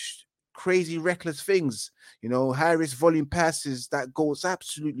crazy reckless things, high risk volume passes that goes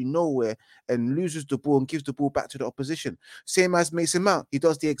absolutely nowhere and loses the ball and gives the ball back to the opposition. Same as Mason Mount, he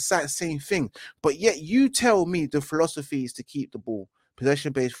does the exact same thing. But yet you tell me the philosophy is to keep the ball,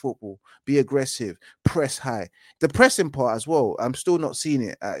 possession-based football, be aggressive, press high. The pressing part as well, I'm still not seeing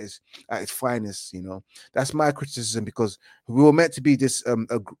it at its finest. That's my criticism, because we were meant to be this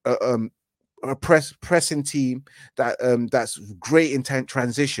a pressing team that's great in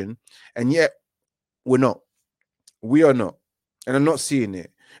transition, and yet we are not, and I'm not seeing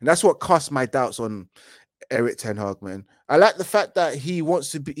it, and that's what casts my doubts on Erik ten Hag, man. I like the fact that he wants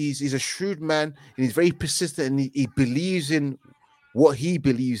to be, he's a shrewd man, and he's very persistent, and he believes in what he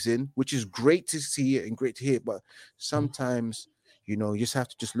believes in, which is great to see it and great to hear. But sometimes you just have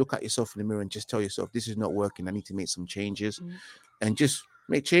to just look at yourself in the mirror and just tell yourself, this is not working, I need to make some changes, and just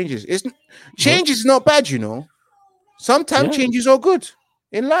make changes. Change is not bad, Sometimes changes are good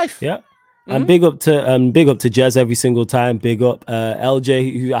in life. Yeah. And big up to Jez every single time. Big up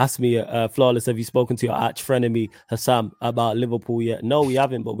LJ, who asked me, Flawless, have you spoken to your arch frenemy Hassam about Liverpool yet? No, we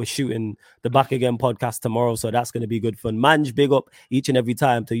haven't, but we're shooting the Back Again podcast tomorrow, so that's going to be good fun. Manj, big up each and every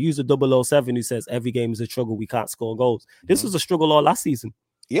time. To use a 007 who says every game is a struggle, we can't score goals. This was a struggle all last season.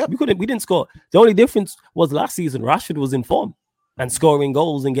 Yeah, we didn't score. The only difference was last season Rashford was in form and scoring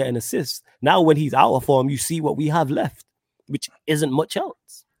goals and getting assists. Now when he's out of form, you see what we have left, which isn't much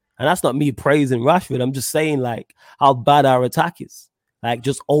else. And that's not me praising Rashford. I'm just saying, like, how bad our attack is. Like,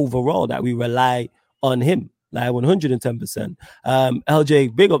 just overall, that we rely on him. Like, 110%.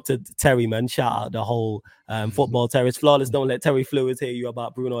 LJ, big up to Terry, man. Shout out the whole football terrorist. Flawless, don't let Terry Fluids hear you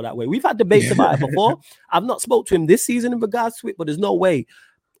about Bruno that way. We've had debates about it before. I've not spoke to him this season in regards to it, but there's no way.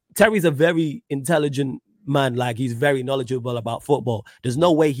 Terry's a very intelligent man. Like, he's very knowledgeable about football. There's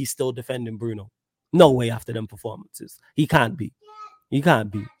no way he's still defending Bruno. No way after them performances. He can't be. He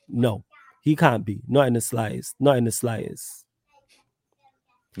can't be. No, he can't be. Not in the slightest. Not in the slightest.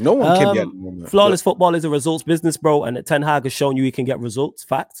 No one can get at the moment. Flawless football is a results business, bro, and Ten Hag has shown you he can get results.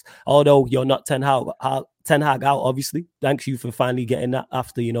 Facts. Although you're not Ten Hag out, obviously. Thanks you for finally getting that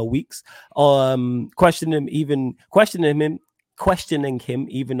after weeks. Questioning him,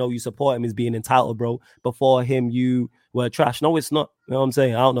 even though you support him, is being entitled, bro. Before him, you were trash. No, it's not. You know what I'm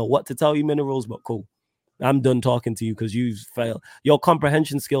saying? I don't know what to tell you, Minerals, but cool. I'm done talking to you because you failed. Your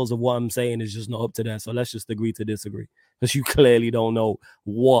comprehension skills of what I'm saying is just not up to that. So let's just agree to disagree, because you clearly don't know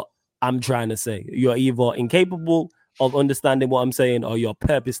what I'm trying to say. You're either incapable of understanding what I'm saying or you're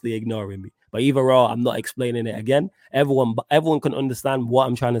purposely ignoring me. But either or, I'm not explaining it again. Everyone can understand what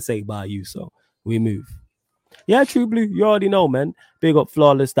I'm trying to say by you. So we move. Yeah, True Blue, you already know, man. Big up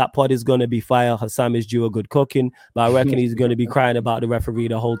Flawless. That pod is going to be fire. Hassam is due a good cooking, but I reckon he's going to be crying about the referee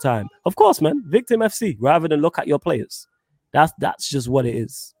the whole time. Of course, man. Victim FC, rather than look at your players. That's just what it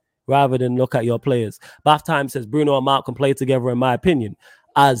is. Rather than look at your players. Bath Time says Bruno and Mark can play together, in my opinion.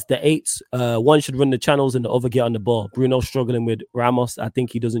 As the eights, one should run the channels and the other get on the ball. Bruno's struggling with Ramos. I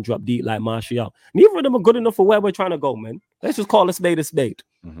think he doesn't drop deep like Martial. Neither of them are good enough for where we're trying to go, man. Let's just call a spade a spade.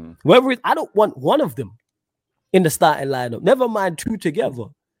 Whoever I don't want one of them in the starting lineup. Never mind two together.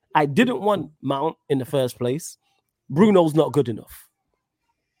 I didn't want Mount in the first place. Bruno's not good enough.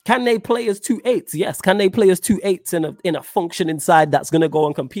 Can they play as 2-8s? Yes. Can they play as 2-8s in a functioning side that's going to go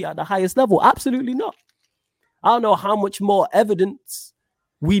and compete at the highest level? Absolutely not. I don't know how much more evidence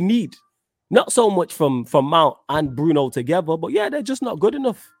we need. Not so much from Mount and Bruno together, but yeah, they're just not good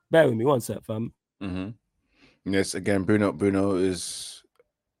enough. Bear with me one sec, fam. Yes, again, Bruno is...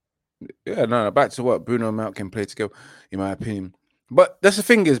 Yeah, no, back to what Bruno and Mount can play together, in my opinion. But that's the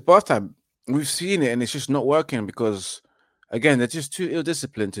thing is, both time we've seen it and it's just not working because, again, they're just too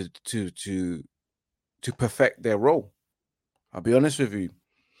ill-disciplined to perfect their role. I'll be honest with you.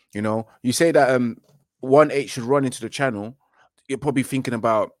 You say that 1-8 should run into the channel. You're probably thinking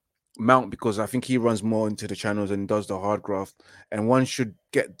about Mount because I think he runs more into the channels and does the hard graft. And one should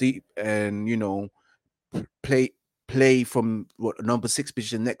get deep and play from number 6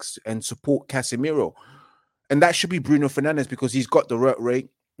 position next and support Casemiro, and that should be Bruno Fernandes because he's got the work rate.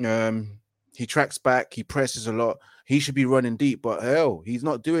 He tracks back, he presses a lot. He should be running deep, but hell, he's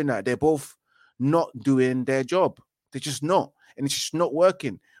not doing that. They're both not doing their job. They're just not. And it's just not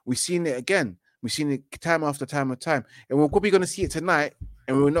working. We've seen it again. We've seen it time after time and time. And we're probably going to see it tonight,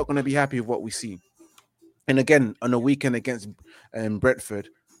 and we're not going to be happy with what we see. And again, on a weekend against Brentford,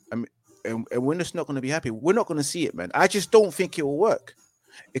 and we're just not going to be happy. We're not going to see it, man. I just don't think it will work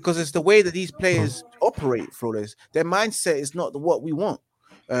because it's the way that these players operate, Flawless. Their mindset is not what we want.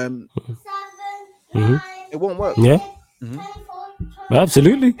 It won't work. Yeah.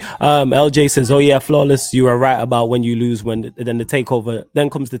 Absolutely. LJ says, "Oh yeah, Flawless. You are right about when you lose. Then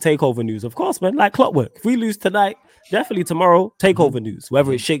comes the takeover news. Of course, man. Like clockwork. If we lose tonight, definitely tomorrow. Takeover news.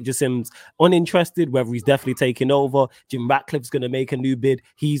 Whether it's Sheikh Jassim's uninterested, whether he's definitely taking over. Jim Ratcliffe's gonna make a new bid.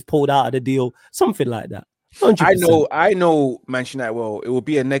 He's pulled out of the deal. Something like that. 100%. I know, Manchester United. Well, it will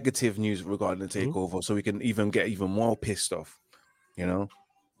be a negative news regarding the takeover, so we can get even more pissed off. You know."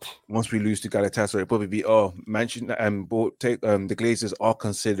 Once we lose to Galatasaray, it'll probably be Manchester the Glazers are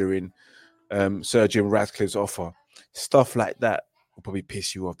considering Sir Jim Ratcliffe's offer. Stuff like that will probably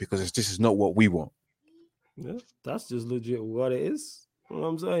piss you off because this is not what we want. Yeah, that's just legit what it is. You know what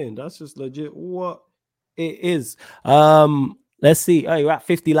I'm saying? That's just legit what it is. Let's see. Oh, you're at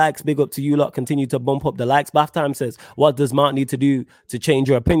 50 likes. Big up to you lot. Continue to bump up the likes. Bath Time says, what does Mark need to do to change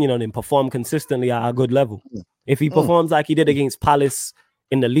your opinion on him? Perform consistently at a good level. If he performs like he did against Palace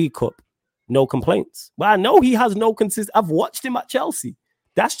in the League Cup, no complaints. But I know he has no consistent. I've watched him at Chelsea.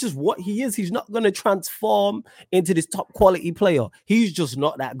 That's just what he is. He's not going to transform into this top quality player. He's just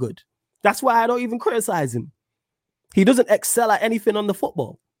not that good. That's why I don't even criticize him. He doesn't excel at anything on the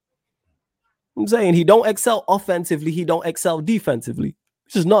football. I'm saying he don't excel offensively. He don't excel defensively.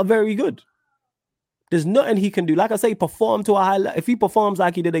 It's just not very good. There's nothing he can do. Like I say, perform to a high level. If he performs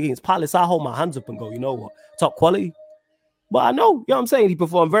like he did against Palace, I hold my hands up and go, you know what? Top quality. But I know, you know what I'm saying? He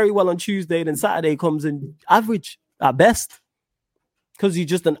performed very well on Tuesday, then Saturday comes in average at best because he's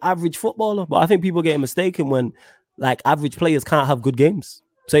just an average footballer. But I think people get mistaken when like average players can't have good games.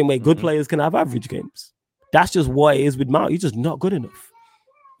 Same way good players can have average games. That's just what it is with Mount. He's just not good enough.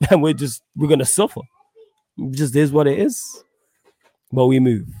 And we're going to suffer. It just is what it is. But we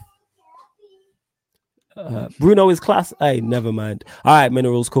move. Bruno is class. Hey, never mind. All right,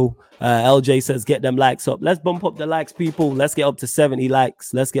 Minerals, cool. LJ says, get them likes up. Let's bump up the likes, people. Let's get up to 70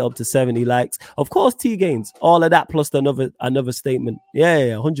 likes. Of course, T gains. All of that plus another statement.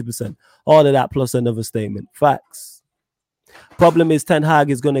 Yeah, 100%. All of that plus another statement. Facts. Problem is Ten Hag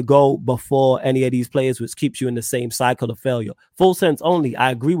is going to go before any of these players, which keeps you in the same cycle of failure. Full sense only.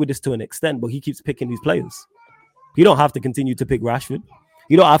 I agree with this to an extent, but he keeps picking these players. You don't have to continue to pick Rashford.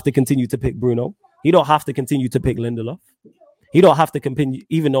 You don't have to continue to pick Bruno. You don't have to continue to pick Lindelof. You don't have to continue,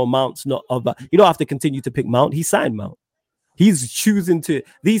 even though Mount's not about. You don't have to continue to pick Mount. He signed Mount. He's choosing to,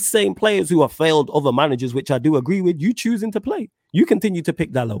 these same players who have failed other managers, which I do agree with, you choosing to play. You continue to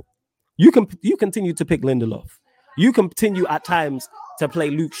pick Dalot. You continue to pick Lindelof. You continue at times to play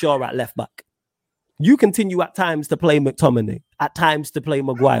Luke Shaw at left back. You continue at times to play McTominay. At times to play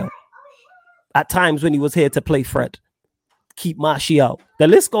Maguire. At times when he was here to play Fred. Keep Martial. The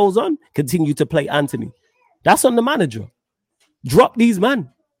list goes on. Continue to play Anthony. That's on the manager. Drop these men.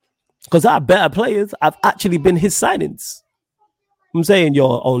 Because our better players have actually been his signings. I'm saying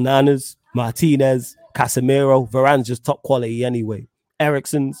your Onanas, Martinez, Casemiro, Varane's just top quality anyway.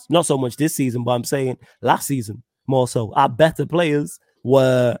 Eriksen's, not so much this season, but I'm saying last season more so. Our better players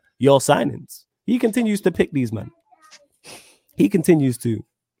were your signings. He continues to pick these men. He continues to.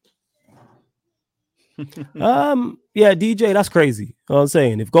 Yeah, DJ, that's crazy. You know what I'm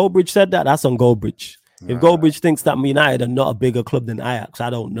saying? If Goldbridge said that, that's on Goldbridge. If Goldbridge thinks that United are not a bigger club than Ajax, I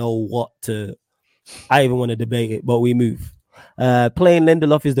don't know I even want to debate it, but we move. Playing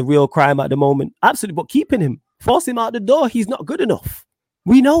Lindelof is the real crime at the moment. Absolutely, but keeping him, force him out the door, he's not good enough.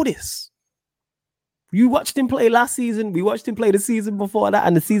 We know this. You watched him play last season. We watched him play the season before that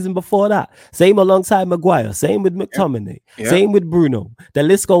and the season before that. Same alongside Maguire. Same with McTominay. Yeah. Same with Bruno. The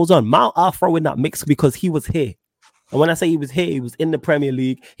list goes on. Mount are throwing that mix because he was here. And when I say he was here, he was in the Premier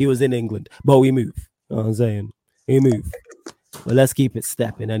League. He was in England. But we move. You know what I'm saying? We move. But let's keep it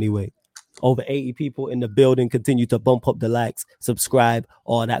stepping anyway. Over 80 people in the building. Continue to bump up the likes, subscribe,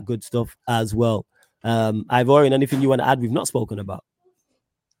 all that good stuff as well. Ivorian, anything you want to add we've not spoken about?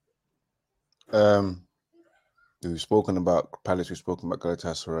 We've spoken about Palace, we've spoken about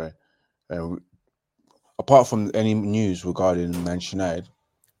Galatasaray. Apart from any news regarding Manchester United,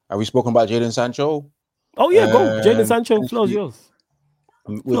 have we spoken about Jadon Sancho? Oh yeah, go. Jadon Sancho, floor's yours.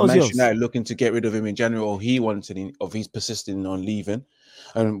 With Manchester United looking to get rid of him in January, or he's persisting on leaving.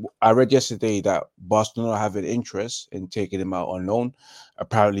 And I read yesterday that Barcelona have an interest in taking him out on loan.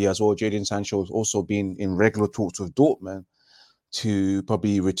 Apparently, as well, Jadon Sancho has also been in regular talks with Dortmund to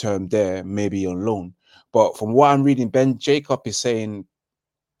probably return there, maybe on loan. But from what I'm reading, Ben Jacob is saying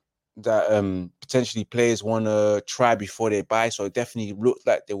that potentially players want to try before they buy. So it definitely looks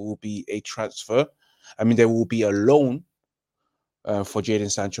like there will be a transfer. I mean, there will be a loan for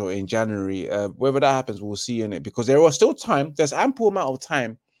Jadon Sancho in January. Whether that happens, we'll see in it, because there are still time. There's ample amount of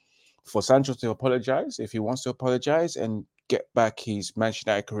time for Sancho to apologize if he wants to apologize and get back his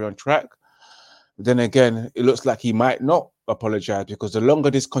Manchester United career on track. Then again, it looks like he might not apologize, because the longer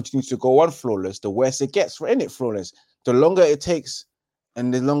this continues to go on flawless, the worse it gets for flawless. The longer it takes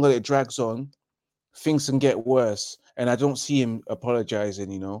and the longer it drags on, things can get worse. And I don't see him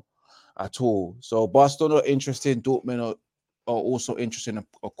apologizing, at all. So Barcelona are interested, Dortmund are also interested,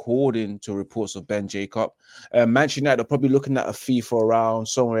 according to reports of Ben Jacob. Manchester United are probably looking at a fee for around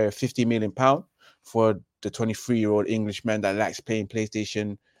somewhere £50 million for the 23-year-old Englishman that likes playing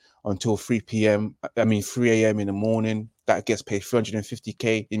PlayStation until 3 a.m. in the morning. That gets paid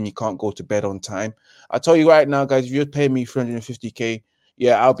 350k, and you can't go to bed on time. I tell you right now, guys, if you're paying me 350k,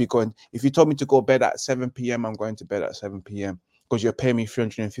 yeah, I'll be going. If you told me to go bed at 7 p.m., I'm going to bed at 7 p.m. because you're paying me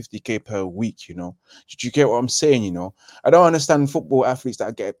 350k per week, Did you get what I'm saying, I don't understand football athletes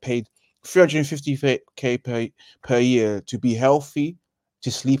that get paid 350k per year to be healthy,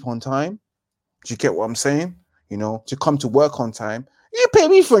 to sleep on time. Do you get what I'm saying? To come to work on time. You pay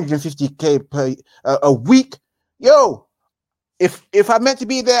me 350k per a week. Yo, if I'm meant to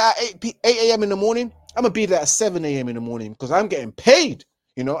be there at 8 a.m. in the morning, I'm going to be there at 7 a.m. in the morning because I'm getting paid.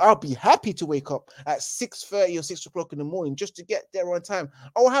 I'll be happy to wake up at 6:30 or 6 o'clock in the morning just to get there on time.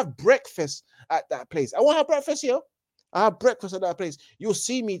 I will have breakfast at that place. I won't have breakfast here. I have breakfast at that place. You'll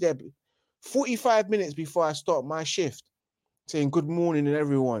see me there 45 minutes before I start my shift saying good morning to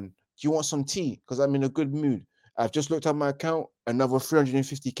everyone. Do you want some tea? Because I'm in a good mood. I've just looked at my account. Another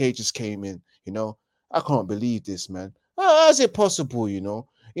 350k just came in. I can't believe this, man. How is it possible,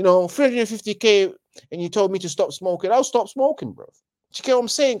 350k and you told me to stop smoking. I'll stop smoking, bro. Do you get what I'm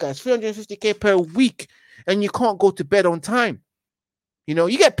saying, guys? 350k per week and you can't go to bed on time.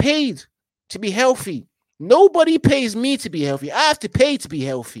 You get paid to be healthy. Nobody pays me to be healthy. I have to pay to be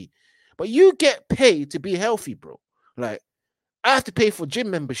healthy. But you get paid to be healthy, bro. Like, I have to pay for gym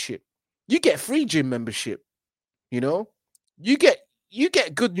membership. You get free gym membership. You get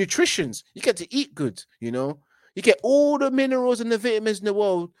good nutritions. You get to eat good, You get all the minerals and the vitamins in the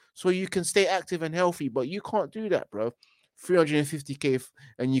world so you can stay active and healthy, but you can't do that, bro. 350k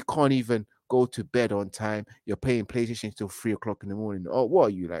and you can't even go to bed on time. You're playing PlayStation till 3 o'clock in the morning. Oh, what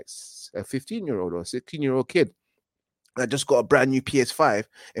are you, like a 15-year-old or a 16-year-old kid that just got a brand new PS5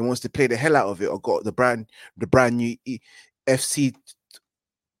 and wants to play the hell out of it, or got the brand new FC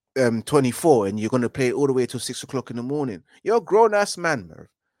 24 and you're going to play it all the way till 6 o'clock in the morning? You're a grown-ass man, man.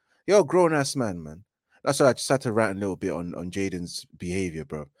 You're a grown-ass man. That's why I just had to rant a little bit on Jadon's behavior,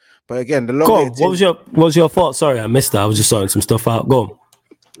 bro. But again, the longer what was your fault? Sorry, I missed that. I was just sorting some stuff out. Go on.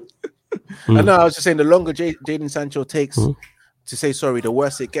 I know, I was just saying the longer Jadon Sancho takes to say sorry, the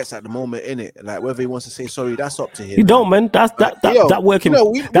worse it gets at the moment, innit? Like, whether he wants to say sorry, that's up to him. You don't, man. That working.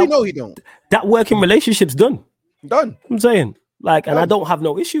 We know he don't. That working relationship's done. Done. I'm saying, and I don't have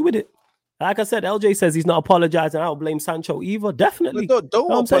no issue with it. Like I said, LJ says he's not apologizing. I don't blame Sancho either. Definitely. Don't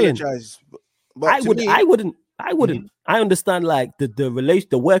apologize. I wouldn't. I understand, like,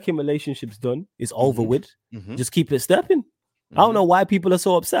 the working relationship's done. It's over with. Just keep it stepping. I don't know why people are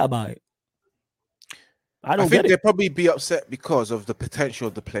so upset about it. I think they'll probably be upset because of the potential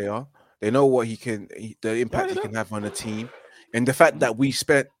of the player. They know what the impact he can have on the team, and the fact that we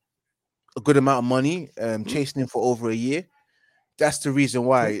spent a good amount of money chasing him for over a year. That's the reason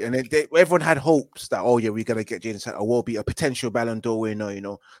why. And everyone had hopes that, oh yeah, we're gonna get Jadon Sancho, or will be a potential Ballon d'Or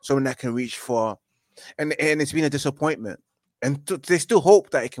winner, someone that can reach far. And it's been a disappointment. And they still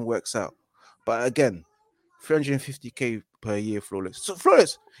hope that it can work out. But again, 350k per year, Flawless. So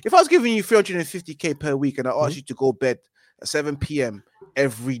Flawless, if I was giving you 350k per week and I asked you to go bed at 7 p.m.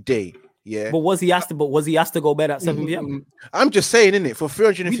 every day, yeah. But was he asked to go bed at 7 p.m.? I'm just saying, innit? For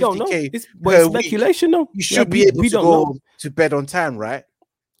 350k it's speculation, week, though. You should be able to go to bed on time, right?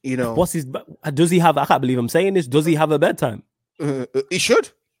 Does he have? I can't believe I'm saying this. Does he have a bedtime? He should.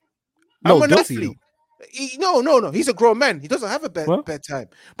 No, I'm an does athlete. No. He's a grown man. He doesn't have a bedtime.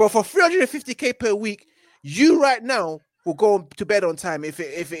 But for 350k per week, you right now will go to bed on time if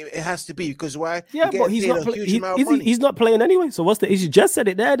it has to be. Because why? Yeah, but he's not playing anyway. So what's the issue? Just said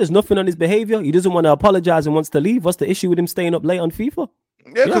it there. There's nothing on his behavior. He doesn't want to apologize and wants to leave. What's the issue with him staying up late on FIFA?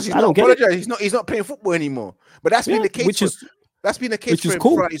 Yeah, because he's not apologizing. He's not playing football anymore. But that's been the case. That's been the case for him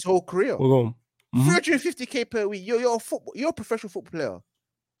throughout his whole career. 350k per week. You're a professional football player.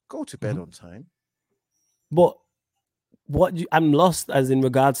 Go to bed on time. But I'm lost as in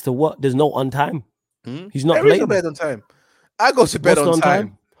regards to what? There's no on time. He's not There is playing. no bed on time. I go to bed on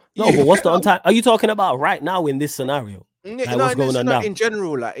time. No, but what's the on time? Are you talking about right now in this scenario? Like what's going on now? In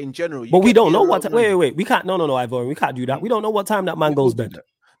general, like in general. But we don't know what time. Wait. We can't. No, Ivor. We can't do that. We don't know what time that man goes bed.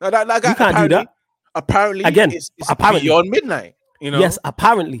 No, that guy, we can't do that. Apparently, again, it's apparently beyond midnight. You know. Yes,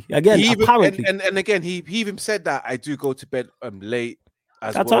 apparently. Again, apparently. And again, he even said that I do go to bed late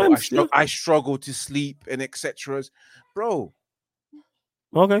as At well. Times, I struggle to sleep and etc. Bro,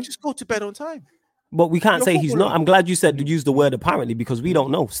 okay, just go to bed on time. But we can't say he's not. I'm glad you said to use the word apparently, because we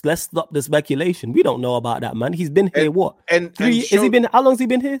don't know. Let's stop the speculation. We don't know about that man. He's been here what? How long's he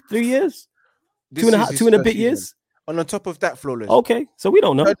been here? 3 years? Two and a bit years? And on top of that, Flawless. Okay, so we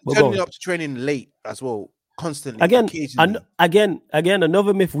don't know. Turning up to training late as well, constantly. Again,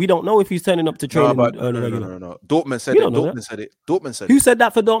 another myth. We don't know if he's turning up to training. No. Dortmund said it. Dortmund said it. Who said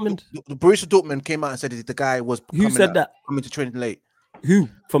that for Dortmund? The Borussia Dortmund came out and said the guy was coming to training late. Who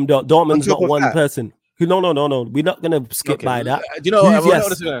from Dortmund's not one person. No. We're not gonna skip by that. You know,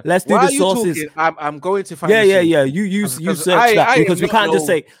 let's do the sources. I'm going to find. Yeah. You search that, because we can't just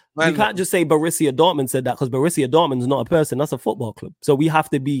say Borussia Dortmund said that, because Borussia Dortmund's not a person. That's a football club. So we have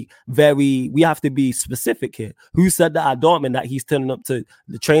to be specific here. Who said that at Dortmund that he's turning up to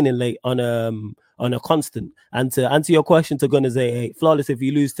the training late on a constant? And to answer your question, to gonna say, hey, Flawless, if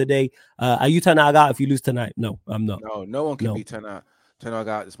you lose today, are you turning out if you lose tonight? No, I'm not. No one can be turning out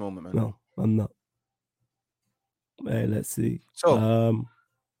at this moment, man. No, I'm not. Hey, let's see. So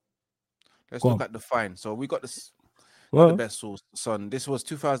let's look at the fine. So we got this. The best source, son. This was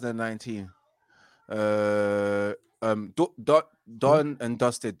 2019. Done and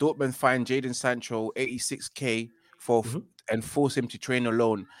dusted. Dortmund fined Jadon Sancho 86k and forced him to train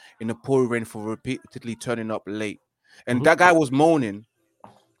alone in the pouring rain for repeatedly turning up late. And that guy was moaning.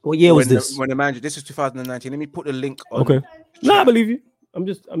 What year was this? When the manager. This is 2019. Let me put the link on. Okay. No, I believe you. I'm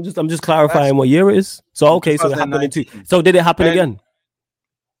just clarifying what year it is. So okay, so it happened in 2. So did it happen again?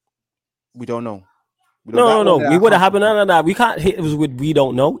 We don't know. No. We would have happened. No. We can't hit it with we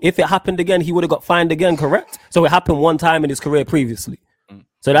don't know. If it happened again, he would have got fined again, correct? So it happened one time in his career previously.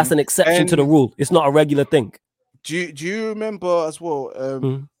 So that's an exception to the rule. It's not a regular thing. Do you remember as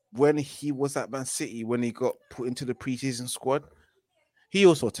well when he was at Man City, when he got put into the preseason squad? He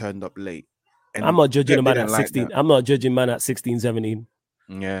also turned up late. I'm not judging a man at 16. I'm not judging man at 16, 17.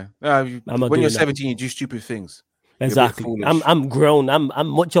 Yeah. When you're 17, you do stupid things. Exactly. I'm grown. I'm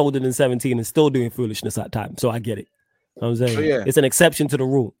much older than 17 and still doing foolishness at times. So I get it. You know what I'm saying? So, it's an exception to the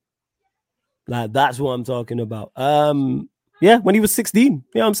rule. Like, that's what I'm talking about. When he was 16. You know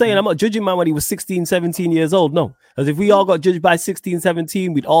what I'm saying? I'm not judging man when he was 16, 17 years old. No. Because if we all got judged by 16,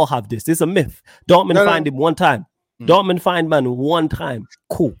 17, we'd all have this. It's a myth. Dortmund fined him one time. Dortmund fined man one time.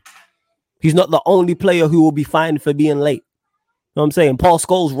 Cool. He's not the only player who will be fined for being late. You know what I'm saying? Paul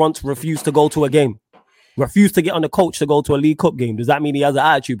Scholes once refused to go to a game. Refused to get on the coach to go to a League Cup game. Does that mean he has an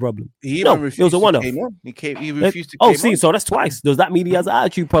attitude problem? It was a one-off. He refused to so that's twice. Does that mean he has an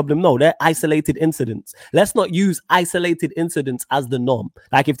attitude problem? No, they're isolated incidents. Let's not use isolated incidents as the norm.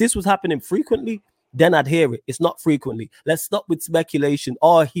 Like, if this was happening frequently, then I'd hear it. It's not frequently. Let's stop with speculation.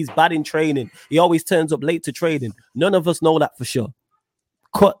 Oh, he's bad in training. He always turns up late to training. None of us know that for sure.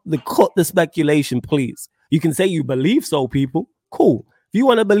 Cut the speculation, please. You can say you believe so, people. Cool. If you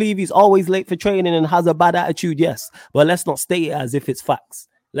want to believe he's always late for training and has a bad attitude, yes. But let's not state it as if it's facts.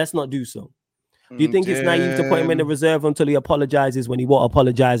 Let's not do so. Do you think it's naive to put him in the reserve until he apologizes when he won't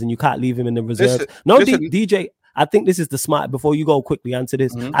apologize and you can't leave him in the reserve? DJ, I think this is the smart, before you go quickly answer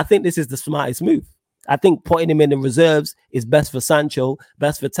this, I think this is the smartest move. I think putting him in the reserves is best for Sancho,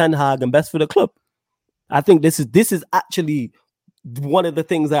 best for Ten Hag, and best for the club. I think this is actually one of the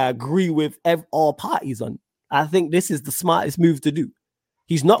things I agree with all parties on. I think this is the smartest move to do.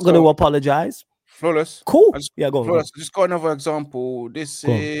 He's not going to apologize. Flawless. Cool. Go on. Flawless. Just got another example. This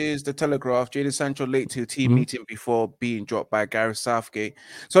is the Telegraph. Jadon Sancho late to a team meeting before being dropped by Gareth Southgate.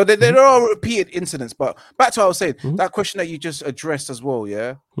 So there are repeated incidents. But back to what I was saying, that question that you just addressed as well,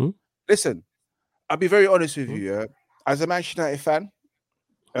 yeah? Listen, I'll be very honest with you, yeah? As a Manchester United fan,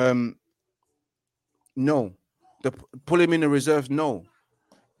 no. Pull him in the reserves, no.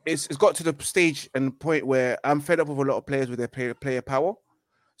 It's got to the stage and point where I'm fed up with a lot of players with their player power.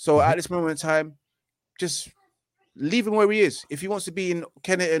 So at this moment in time, just leave him where he is. If he wants to be in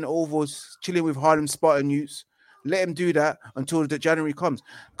Kennington Ovals, chilling with Harlem Spartan youths, let him do that until the January comes.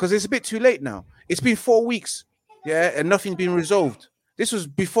 Because it's a bit too late now. It's been 4 weeks, yeah, and nothing's been resolved. This was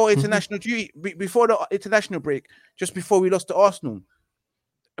before international duty, before the international break, just before we lost to Arsenal.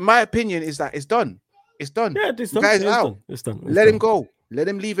 In my opinion, is that it's done. It's done. Yeah, it's done. Guy's it's out. Done. It's done. Let him go. Let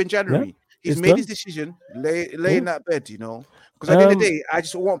him leave in January. He's made his decision. Lay in that bed, you know. Because at the end of the day, I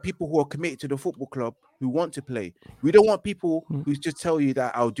just want people who are committed to the football club who want to play. We don't want people who just tell you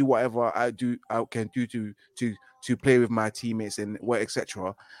that I'll do whatever I can do to play with my teammates and what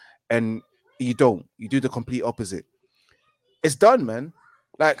etc. And you don't. You do the complete opposite. It's done, man.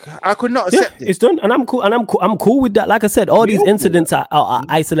 Like I could not accept it. It's done, and I'm cool, and I'm cool with that. Like I said, all these incidents are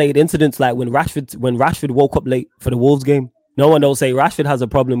isolated incidents. Like when Rashford woke up late for the Wolves game, no one will say Rashford has a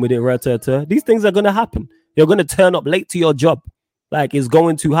problem with it. These things are gonna happen. You're gonna turn up late to your job. Like it's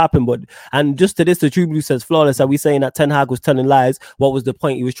going to happen. And just to this, the True Blue says, flawless. Are we saying that Ten Hag was telling lies? What was the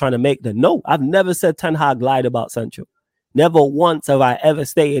point he was trying to make then? No, I've never said Ten Hag lied about Sancho. Never once have I ever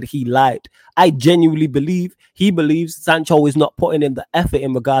stated he lied. I genuinely believe he believes Sancho is not putting in the effort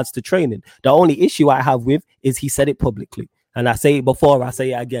in regards to training. The only issue I have with is he said it publicly. And I say it before, I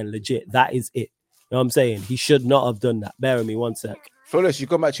say it again, legit. That is it. You know what I'm saying? He should not have done that. Bear with me one sec. Flawless, you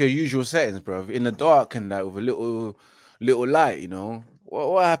come back to your usual settings, bro. In the dark and that with a little light, you know.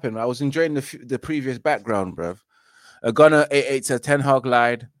 What happened? I was enjoying the previous background, bro. A Gunner 88 to 10 Hog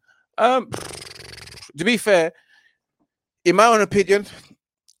lied. To be fair, in my own opinion,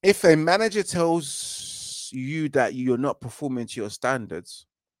 if a manager tells you that you're not performing to your standards,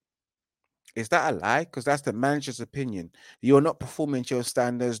 is that a lie? Because that's the manager's opinion. You're not performing to your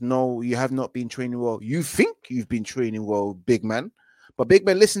standards. No, you have not been training well. You think you've been training well, big man. But big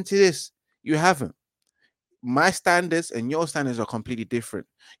man, listen to this. You haven't. My standards and your standards are completely different.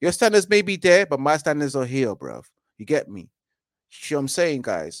 Your standards may be there, but my standards are here, bruv. You get me? See what I'm saying,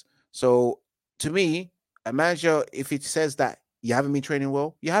 guys? So, to me, a manager, if it says that you haven't been training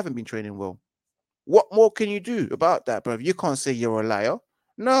well, you haven't been training well. What more can you do about that, bruv? You can't say you're a liar.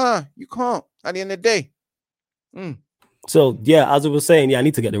 Nah, you can't. At the end of the day. So, yeah, as I was saying, I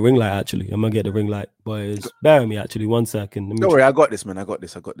need to get the ring light, actually. I'm going to get the ring light. Boys, bear with me, actually. 1 second. Don't worry, I got this, man. I got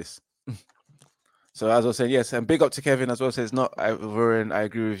this. So as I was saying, yes, and big up to Kevin as well. Says not Varane. I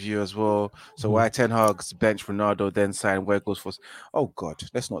agree with you as well. So why Ten Hag's bench Ronaldo then sign where goes for? Oh God,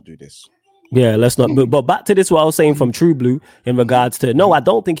 let's not do this. Yeah, let's not. But back to this, what I was saying from True Blue in regards to no, I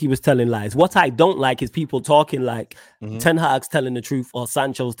don't think he was telling lies. What I don't like is people talking like Ten Hag's telling the truth or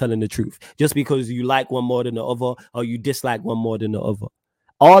Sancho's telling the truth just because you like one more than the other or you dislike one more than the other.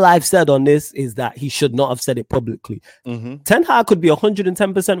 All I've said on this is that he should not have said it publicly. Ten Hag could be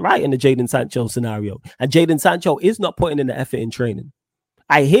 110% right in the Jadon Sancho scenario. And Jadon Sancho is not putting in the effort in training.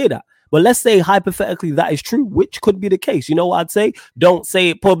 I hear that. But let's say hypothetically that is true, which could be the case. You know what I'd say? Don't say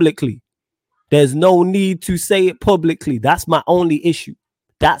it publicly. There's no need to say it publicly. That's my only issue.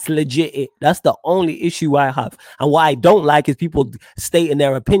 That's legit it. That's the only issue I have. And what I don't like is people stating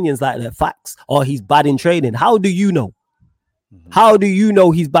their opinions like they're facts or he's bad in training. How do you know? How do you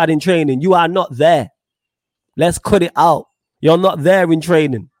know he's bad in training? You are not there. Let's cut it out. You're not there in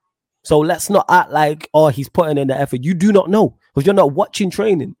training. So let's not act like, oh, he's putting in the effort. You do not know because you're not watching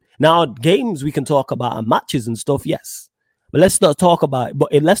training. Now, games we can talk about and matches and stuff, yes. But let's not talk about it.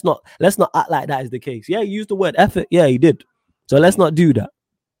 But let's not act like that is the case. Yeah, he used the word effort. Yeah, he did. So let's not do that.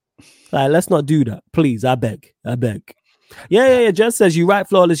 Let's not do that. Please, I beg. Yeah. Jess says, you're right,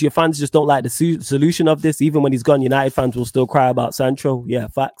 Flawless. Your fans just don't like the solution of this. Even when he's gone, United fans will still cry about Sancho. Yeah,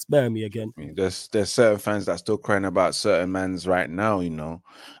 facts. Bear me again. I mean, there's certain fans that are still crying about certain mans right now, you know.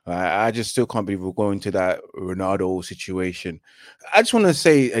 I just still can't believe we're going to that Ronaldo situation. I just want to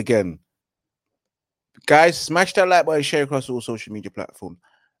say again, guys, smash that like button, share across all social media platforms.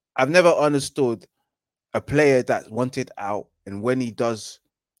 I've never understood a player that wanted out, and when he does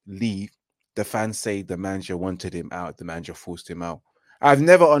leave, the fans say the manager wanted him out, the manager forced him out. I've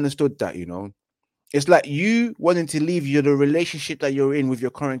never understood that, you know. It's like you wanting to leave the relationship that you're in with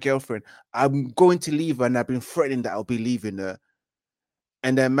your current girlfriend. I'm going to leave her and I've been threatening that I'll be leaving her.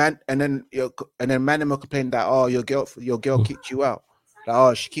 And then ManDem will complain that, oh, your girl kicked you out. Like,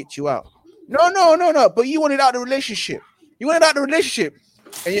 oh, she kicked you out. No. But you wanted out the relationship.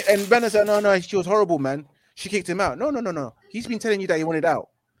 And Banner said, no, she was horrible, man. She kicked him out. No. He's been telling you that he wanted out.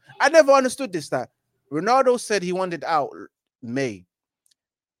 I never understood this, that Ronaldo said he wanted out May.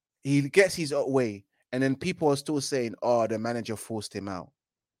 He gets his way, and then people are still saying, oh, the manager forced him out.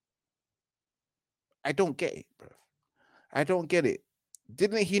 I don't get it, bro. I don't get it.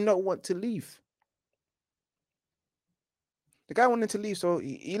 Didn't he not want to leave? The guy wanted to leave, so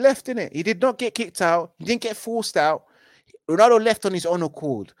he left, innit? He did not get kicked out. He didn't get forced out. Ronaldo left on his own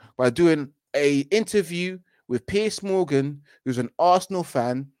accord by doing an interview with Piers Morgan, who's an Arsenal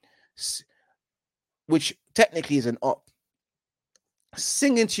fan, which technically is an op.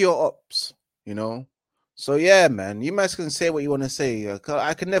 Singing to your ops, you know? So, yeah, man, you guys can say what you want to say.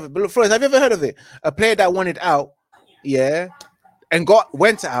 I can never... But look, Flores, have you ever heard of it? A player that wanted out, yeah, and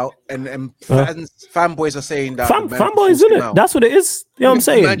went out, and fanboys are saying that fanboys, isn't it? That's what it is. You know what I'm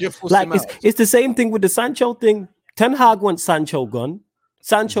saying? Like it's the same thing with the Sancho thing. Ten Hag wants Sancho gone.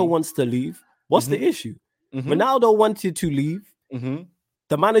 Sancho wants to leave. What's the issue? Ronaldo wanted to leave.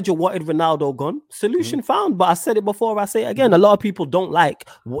 The manager wanted Ronaldo gone. Solution found. But I said it before, I say it again. A lot of people don't like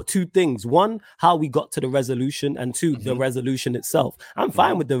two things. One, how we got to the resolution, and two, the resolution itself. I'm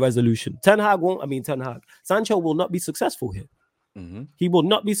fine with the resolution. Sancho will not be successful here. He will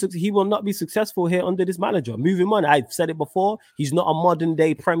not be successful here under this manager. Moving on. I've said it before. He's not a modern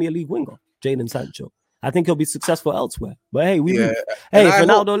day Premier League winger, Jadon Sancho. I think he'll be successful elsewhere. But hey, move. Hey, if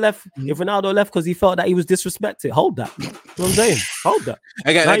Ronaldo left because he felt that he was disrespected, hold that. You know what I'm saying? Hold that.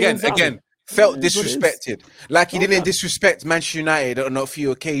 Again, felt disrespected. Like he didn't disrespect Manchester United on a few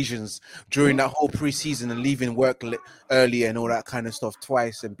occasions during that whole preseason and leaving work early and all that kind of stuff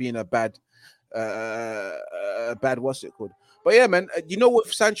twice and being a bad what's it called? But yeah, man, you know what,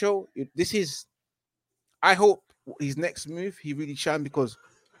 Sancho, I hope his next move, he really shine, because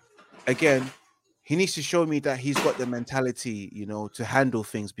again, he needs to show me that he's got the mentality, to handle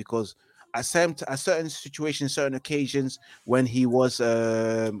things, because at certain situations, certain occasions, when he was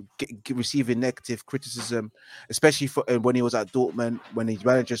receiving negative criticism, especially when he was at Dortmund, when his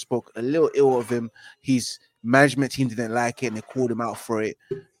manager spoke a little ill of him, his management team didn't like it and they called him out for it.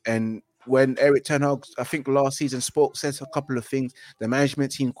 And when Erik ten Hag, I think last season, said a couple of things, the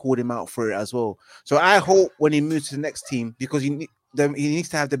management team called him out for it as well. So I hope when he moves to the next team, because he needs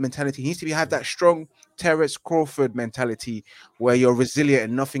to have the mentality. He needs to have that strong Terence Crawford mentality where you're resilient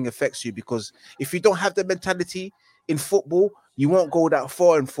and nothing affects you. Because if you don't have the mentality in football, you won't go that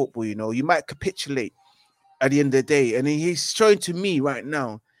far in football. You might capitulate at the end of the day. And he's showing to me right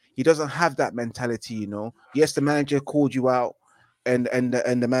now he doesn't have that mentality. Yes, the manager called you out, and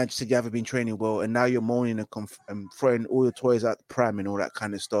the manager said you haven't been training well, and now you're moaning and throwing all your toys out the pram and all that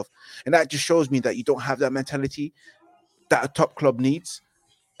kind of stuff. And that just shows me that you don't have that mentality that a top club needs.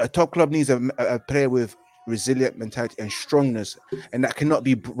 A top club needs a player with resilient mentality and strongness, and that cannot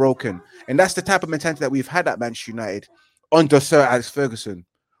be broken. And that's the type of mentality that we've had at Manchester United under Sir Alex Ferguson.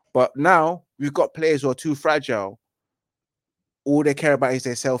 But now we've got players who are too fragile. All they care about is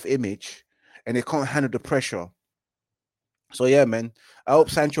their self-image, and they can't handle the pressure. So yeah, man, I hope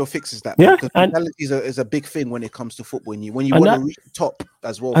Sancho fixes that. Yeah, because mentality is a big thing when it comes to football. When you want to reach the top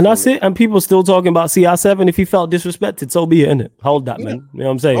as well. And that's it. And people still talking about CR7. If he felt disrespected, so be it, innit? Hold that, man. You know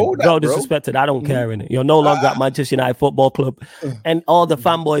what I'm saying? Felt disrespected. I don't care, innit? You're no longer at Manchester United Football Club, and all the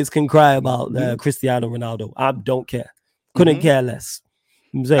fanboys can cry about Cristiano Ronaldo. I don't care. Couldn't care less.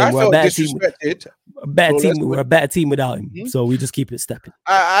 I'm saying we're a better team. We're a better team without him. So we just keep it stepping.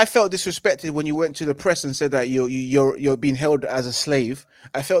 I felt disrespected when you went to the press and said that you're being held as a slave.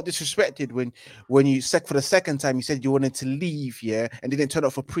 I felt disrespected when you for the second time you said you wanted to leave, and didn't turn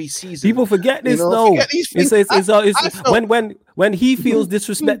up for pre-season. People forget this though. When he feels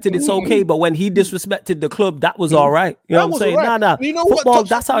disrespected, it's okay. But when he disrespected the club, that was all right. You know what I'm saying? Right. Nah. Football,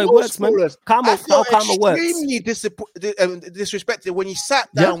 that's how it works, man. Karma works. Extremely disrespected when you sat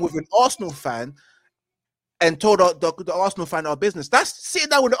down with an Arsenal fan and told the Arsenal fan our business. That's sitting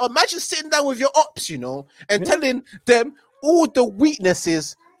down imagine sitting down with your ops, and telling them all the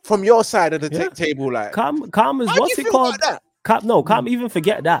weaknesses from your side of the table. Like, calm is what's it called? Calm, even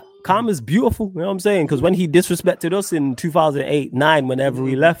forget that. Calm is beautiful. You know what I'm saying? Because when he disrespected us in 2008-9, whenever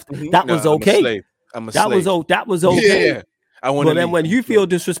he left, that was okay. That was okay. Yeah. But then when you feel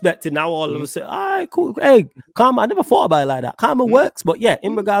disrespected, now all of a sudden, all right, cool. Hey, karma, I never thought about it like that. Karma works. But yeah,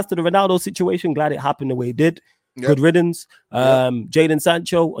 in regards to the Ronaldo situation, glad it happened the way it did. Yep. Good riddance. Jadon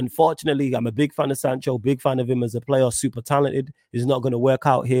Sancho, unfortunately, I'm a big fan of Sancho, big fan of him as a player, super talented. He's not going to work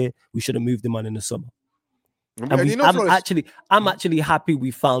out here. We should have moved him on in the summer. And I'm actually happy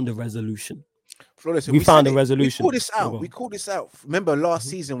we found a resolution. We found a resolution. We called this out. Remember last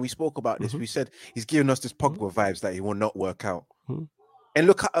season we spoke about this. We said he's giving us this Pogba vibes that he will not work out. And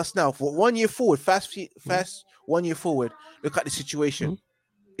look at us now. For 1 year forward, fast 1 year forward, look at the situation.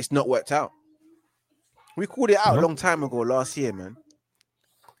 It's not worked out. We called it out a long time ago last year, man.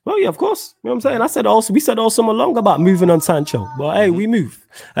 Well, yeah, of course. You know what I'm saying? We said all summer long about moving on Sancho. But hey, we move.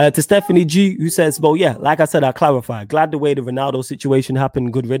 To Stephanie G, who says, well, yeah, like I said, I clarify. Glad the way the Ronaldo situation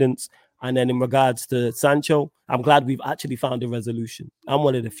happened. Good riddance. And then in regards to Sancho, I'm glad we've actually found a resolution. I'm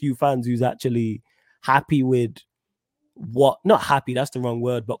one of the few fans who's actually happy with not happy, that's the wrong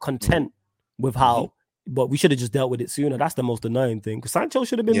word, but content with how, but we should have just dealt with it sooner. That's the most annoying thing. Because Sancho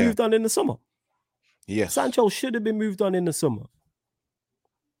should have been moved on in the summer. Yes. Sancho should have been moved on in the summer.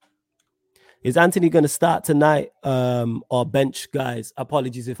 Is Anthony going to start tonight or bench, guys?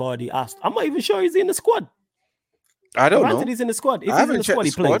 Apologies if I already asked. I'm not even sure he's in the squad. I don't know. Anthony's in the squad. If I he's in the checked squad,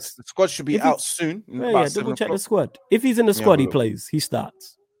 he plays. The squad should be out soon. Double check the squad. If he's in the squad, he plays. He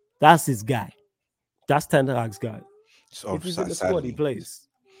starts. That's his guy. That's Ten Hag's guy. If he's in the squad, he plays.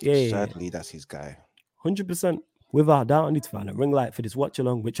 Sadly, that's his guy. 100%. Without doubt, I need to find a ring light for this watch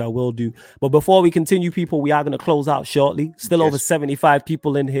along, which I will do. But before we continue, people, we are going to close out shortly. Still over 75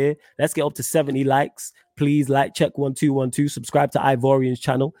 people in here. Let's get up to 70 likes. Please like, check 1212. Subscribe to Ivorian's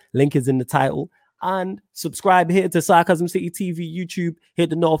channel. Link is in the title. And subscribe here to Sarcasm City TV YouTube. Hit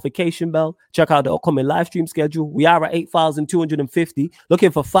the notification bell. Check out the upcoming live stream schedule. We are at 8,250.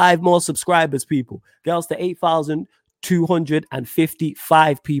 Looking for 5 more subscribers, people. Girls to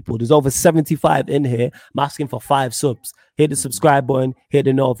 8,255 people. There's over 75 in here. I'm asking for 5 subs. Hit the subscribe button. Hit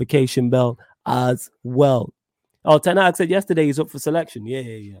the notification bell as well. Oh, Ten Hag said yesterday he's up for selection. Yeah,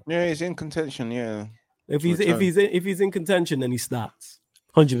 he's in contention. Yeah. If he's in contention, then he starts.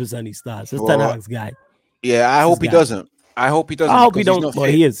 100% he starts. That's Ten Hag's guy. Yeah, I hope he doesn't. I hope he doesn't. I hope he don't. But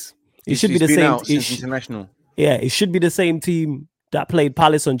he is. It should be the same. International. Yeah, it should be the same team that played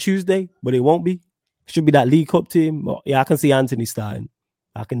Palace on Tuesday, but it won't be. It should be that League Cup team. But yeah, I can see Anthony starting.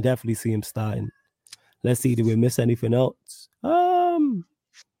 I can definitely see him starting. Let's see. Did we miss anything else? No,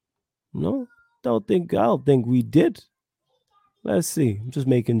 I don't think we did. Let's see. I'm just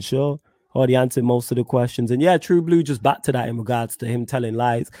making sure. Already answered most of the questions. And yeah, True Blue, just back to that in regards to him telling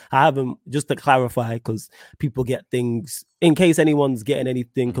lies. I haven't, just to clarify, because people get things, in case anyone's getting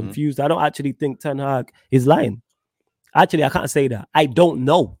anything confused, I don't actually think Ten Hag is lying. Actually, I can't say that. I don't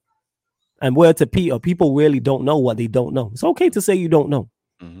know. And word to Peter, people really don't know what they don't know. It's okay to say you don't know.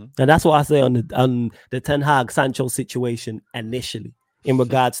 And that's what I say on the Ten Hag Sancho situation initially in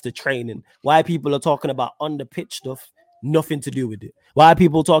regards to training. Why people are talking about on the pitch stuff, nothing to do with it. Why are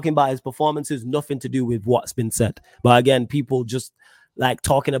people talking about his performances? Nothing to do with what's been said. But again, people just like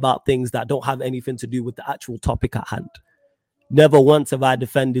talking about things that don't have anything to do with the actual topic at hand. Never once have I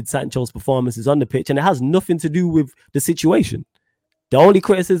defended Sancho's performances on the pitch, and it has nothing to do with the situation. The only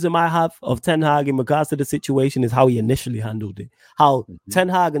criticism I have of Ten Hag in regards to the situation is how he initially handled it. How Ten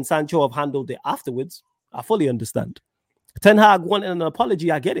Hag and Sancho have handled it afterwards, I fully understand. Ten Hag wanting an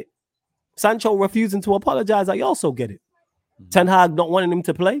apology, I get it. Sancho refusing to apologize, I also get it. Ten Hag not wanting him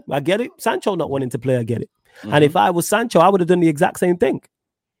to play, I get it. Sancho not wanting to play, I get it. And if I was Sancho, I would have done the exact same thing. You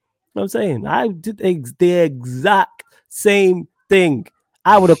know what I'm saying? I did the exact same thing.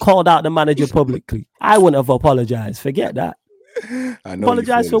 I would have called out the manager publicly. I wouldn't have apologized. Forget that. I know.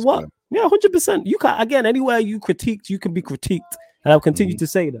 Apologize for what? Man. Yeah, 100%. You can, again, anywhere you critiqued, you can be critiqued. And I'll continue to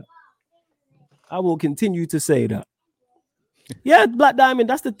say that. I will continue to say that. Yeah, Black Diamond,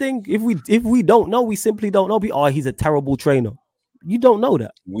 that's the thing. If we don't know, we simply don't know. Oh, he's a terrible trainer. You don't know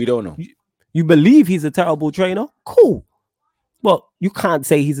that. We don't know. You believe he's a terrible trainer? Cool. But you can't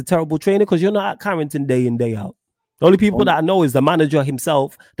say he's a terrible trainer because you're not at Carrington day in, day out. The only people that I know is the manager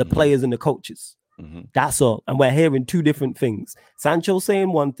himself, the players and the coaches. That's all. And we're hearing two different things. Sancho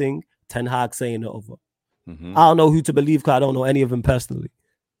saying one thing, Ten Hag saying the other. I don't know who to believe because I don't know any of them personally.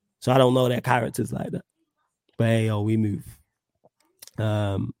 So I don't know their characters like that. But hey, we move.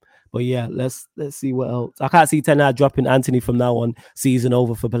 But yeah, let's see what else. I can't see Ten Hag dropping Anthony from now on. Season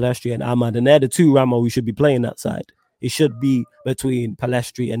over for Palestri and Ahmad. And they're the two Ramo we should be playing that side. It should be between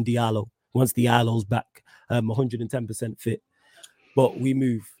Palestri and Diallo once Diallo's back 110% fit. But we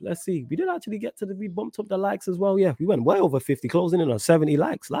move. Let's see. We did actually get we bumped up the likes as well. Yeah, we went way over 50, closing in on 70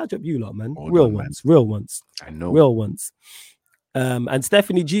 likes. Large up you lot, man. Real ones. I know. Real ones. And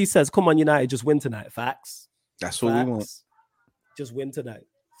Stephanie G says, come on, United, just win tonight. Facts. That's what we want. Just win tonight.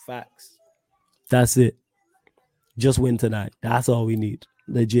 Facts. That's it. Just win tonight. That's all we need.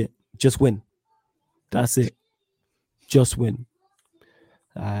 Legit. Just win. That's it. Just win.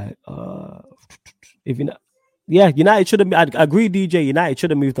 If you know, yeah, United should have. I agree, DJ. United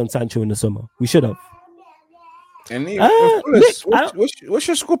should have moved on Sancho in the summer. We should have. And what's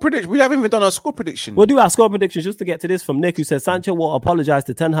your score prediction? We haven't even done our score prediction. We'll do our score predictions just to get to this from Nick, who says Sancho will apologize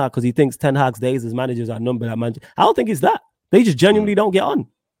to Ten Hag because he thinks Ten Hag's days as managers are numbered at Manchester. I don't think it's that. They just genuinely don't get on.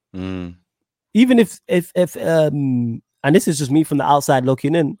 Even if and this is just me from the outside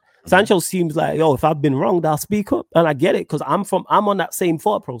looking in, Sancho seems like, if I've been wronged, I'll speak up. And I get it because I'm on that same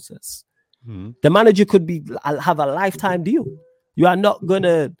thought process. The manager could have a lifetime deal. You are not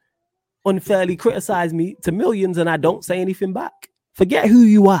gonna unfairly criticize me to millions and I don't say anything back. Forget who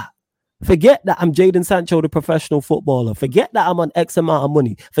you are. Forget that I'm Jadon Sancho, the professional footballer. Forget that I'm on X amount of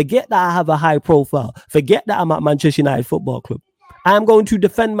money. Forget that I have a high profile. Forget that I'm at Manchester United Football Club. I'm going to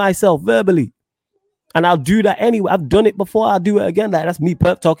defend myself verbally. And I'll do that anyway. I've done it before. I'll do it again. Like, that's me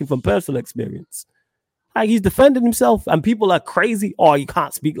talking from personal experience. Like, he's defending himself and people are crazy. Oh, you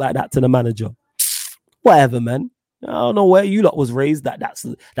can't speak like that to the manager. Whatever, man. I don't know where you lot was raised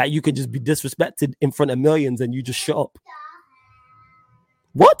that you could just be disrespected in front of millions and you just shut up.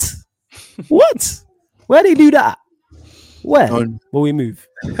 What? What? Where they do that? Where? Will we move?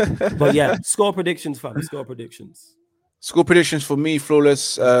 But yeah, score predictions, fam. Score predictions. Score predictions for me,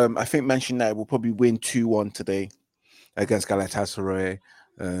 Flawless. I think Manchester United will probably win 2-1 today against Galatasaray.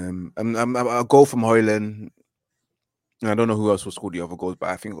 I'll go from Højlund. I don't know who else will score the other goals, but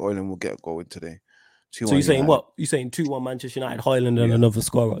I think Højlund will get a goal in today. So you're saying what? You're saying 2-1 Manchester United, Højlund and another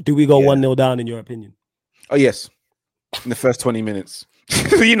scorer. Do we go 1-0 down in your opinion? Oh, yes. In the first 20 minutes.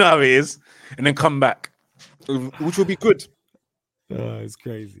 You know how it is. And then come back, which will be good. It's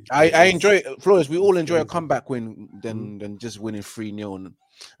crazy. I enjoy it. Flores, we all enjoy a comeback win than just winning 3-0.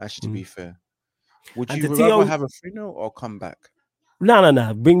 Actually, to be fair. Would you rather have a 3-0 or come back?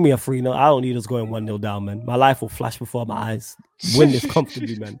 No. Bring me a 3-0. I don't need us going 1-0 down, man. My life will flash before my eyes. Win this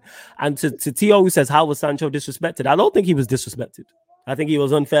comfortably, man. And to T.O. who says, how was Sancho disrespected? I don't think he was disrespected. I think he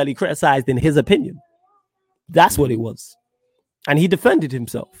was unfairly criticized in his opinion. That's what it was. And he defended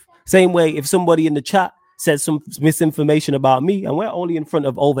himself. Same way if somebody in the chat says some misinformation about me, and we're only in front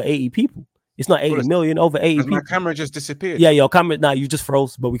of over 80 people. It's not 80 million, over 80 people. My camera just disappeared. Yeah, your camera, you just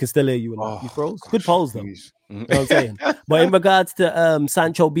froze, but we can still hear you. You froze? Gosh, good pose, though. You know what I'm saying? But in regards to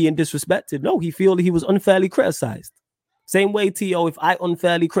Sancho being disrespected, no, he feel he was unfairly criticized. Same way, T.O., if I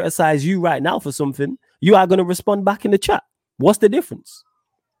unfairly criticize you right now for something, you are going to respond back in the chat. What's the difference?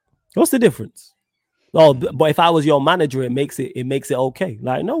 What's the difference? Oh, but if I was your manager, it makes it okay.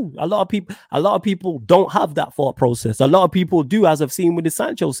 Like, no, a lot of people don't have that thought process. A lot of people do, as I've seen with the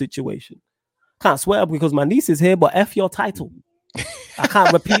Sancho situation. Can't swear because my niece is here, but F your title. I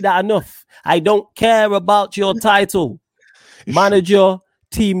can't repeat that enough. I don't care about your title. Manager,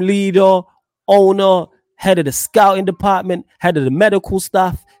 team leader, owner, head of the scouting department, head of the medical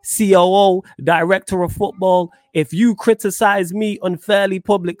staff, COO, director of football. If you criticize me unfairly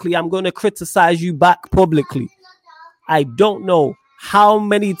publicly, I'm going to criticize you back publicly. I don't know how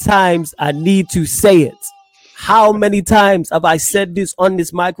many times I need to say it. How many times have I said this on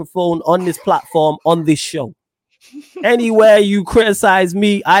this microphone, on this platform, on this show? Anywhere you criticize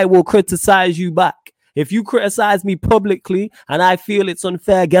me, I will criticize you back. If you criticize me publicly and I feel it's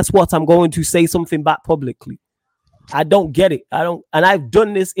unfair, guess what? I'm going to say something back publicly. I don't get it. And I've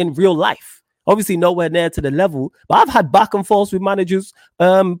done this in real life. Obviously, nowhere near to the level, but I've had back and forth with managers,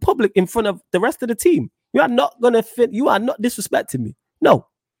 public in front of the rest of the team. You are not disrespecting me. No.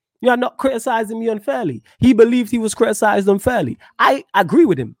 You are not criticizing me unfairly. He believed he was criticized unfairly. I agree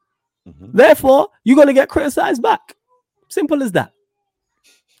with him. Mm-hmm. Therefore, you're going to get criticized back. Simple as that.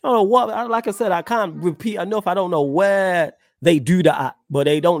 I don't know what, like I said, I can't repeat enough. I don't know where they do that at, but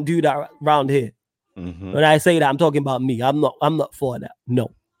they don't do that around here. Mm-hmm. When I say that, I'm talking about me. I'm not for that.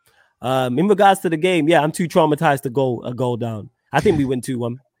 No. In regards to the game, yeah, I'm too traumatized to go a goal down. I think we win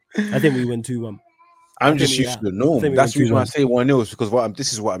 2-1. I'm just used to the norm. That's the reason why I say 1-0 because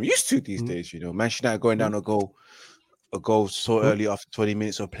this is what I'm used to these days. You know, Manchester United going down a goal so early after 20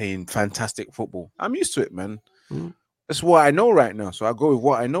 minutes of playing fantastic football. I'm used to it, man. That's what I know right now. So I go with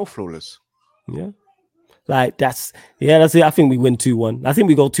what I know, Flawless. Yeah. Like that's it. I think we win 2-1. I think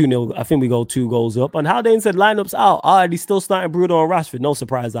we go 2-0. I think we go 2 goals up. And Haldane said lineups out. He's still starting Bruno and Rashford. No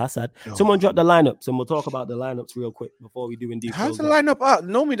surprise, I said. Someone dropped the lineups, and we'll talk about the lineups real quick before we do in detail. How's the lineup out?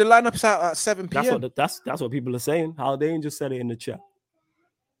 Normally the lineup's out at 7 p.m. That's what people are saying. Haldane just said it in the chat.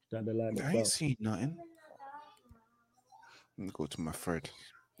 That the lineup I ain't seen nothing. Let me go to my thread.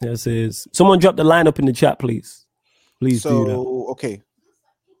 Yes, it is. Someone drop the lineup in the chat, please. Please do that. Okay.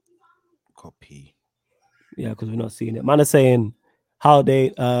 Copy. Yeah, because we're not seeing it. Man is saying how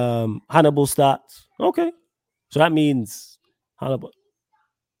they Hannibal starts. Okay. So that means Hannibal.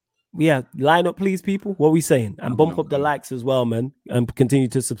 Yeah, line up, please, people. What are we saying? And bump up the likes as well, man. And continue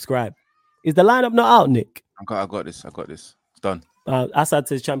to subscribe. Is the lineup not out, Nick? I got this. It's done. Assad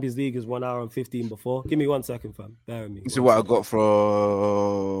says Champions League is 1 hour and 15 before. Give me 1 second, fam. Bear with me. This is what I got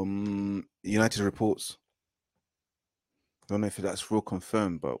from United Reports. I don't know if that's real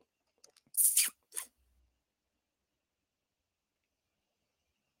confirmed, but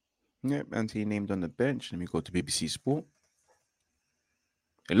yep, Anthony named on the bench. Let me go to BBC Sport.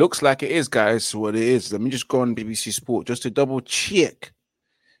 It looks like it is, guys. What it is. Let me just go on BBC Sport just to double check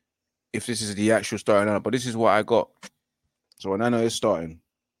if this is the actual starting lineup. But this is what I got. So Onana is starting.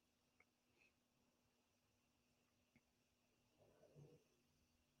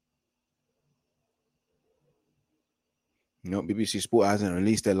 No, BBC Sport hasn't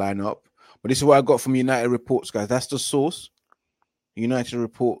released their lineup. But this is what I got from United Reports, guys. That's the source. United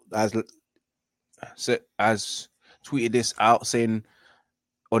Report has tweeted this out saying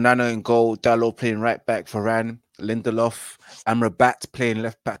Onana in goal, Dalot playing right back, Varane, Lindelof, Amrabat playing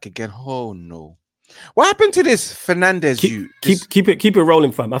left back again. Oh no. What happened to this Fernandez? Keep it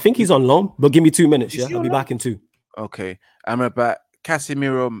rolling, fam. I think he's on loan, but give me 2 minutes. Yeah, I'll be back in 2. Okay. Amrabat,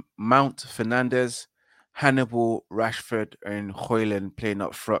 Casemiro, Mount, Fernandez, Hannibal, Rashford, and Højlund playing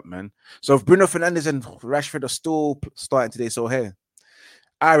up front, man. So if Bruno Fernandes and Rashford are still starting today, so hey,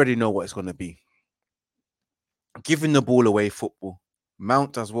 I already know what it's gonna be. Giving the ball away football.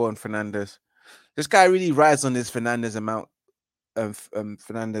 Mount as well and Fernandes. This guy really rides on this Fernandes and Mount.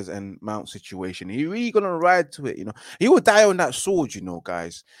 Fernandes and Mount situation. He really gonna ride to it, you know. He will die on that sword, you know,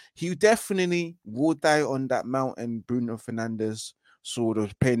 guys. He definitely will die on that Mount and Bruno Fernandes sword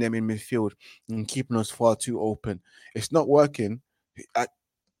of playing them in midfield and keeping us far too open. It's not working.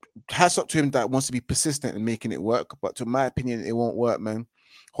 Hats up to him that wants to be persistent in making it work, but to my opinion, it won't work, man.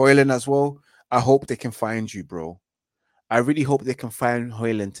 Højlund as well. I hope they can find you, bro. I really hope they can find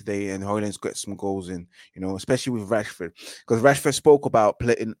Højlund today and Højlund's got some goals in, you know, especially with Rashford. Because Rashford spoke about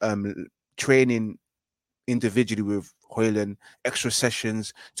playing, training individually with Højlund, extra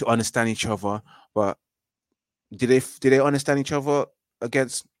sessions to understand each other. But did they understand each other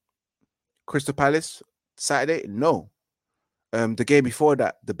against Crystal Palace Saturday? No. The game before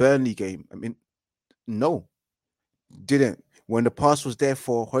that, the Burnley game, I mean, no. Didn't. When the pass was there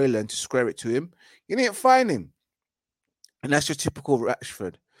for Højlund to square it to him, you didn't find him. And that's just typical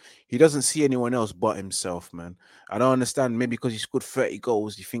Rashford. He doesn't see anyone else but himself, man. I don't understand. Maybe because he scored 30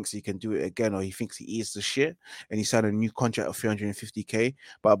 goals, he thinks he can do it again, or he thinks he is the shit, and he signed a new contract of 350k.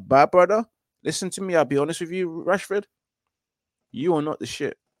 But bad brother, listen to me. I'll be honest with you, Rashford. You are not the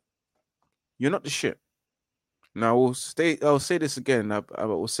shit. You're not the shit. Now I'll say this again. I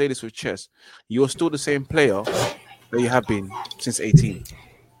will say this with chest. You're still the same player that you have been since 18.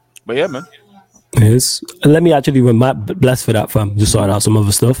 But yeah, man. Yes. Let me actually run my bless for that, fam. Just sorting out some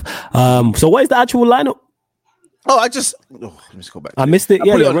other stuff. So what is the actual lineup? Let me go back. I missed it.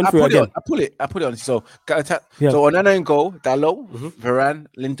 Run through it again. I put it on. So so Onana in goal, Dalot, Varane,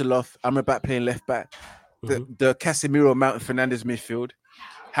 Lindelof, Amrabat playing left back, the Casemiro, Mount, Fernandes midfield,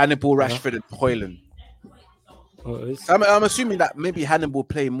 Hannibal, Rashford, and Højlund. I'm assuming that maybe Hannibal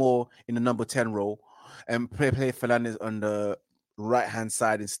play more in the number 10 role and play Fernandes on the right hand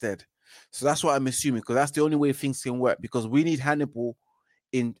side instead. So that's what I'm assuming, because that's the only way things can work, because we need Hannibal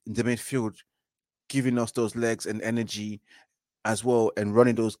in the midfield giving us those legs and energy as well and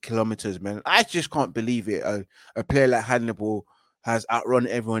running those kilometers, man. I just can't believe it. A player like Hannibal has outrun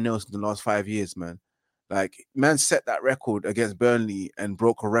everyone else in the last 5 years, man. Like, man set that record against Burnley and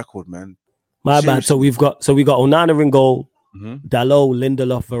broke a record, man. My bad. So we got Onana in goal, Dalot,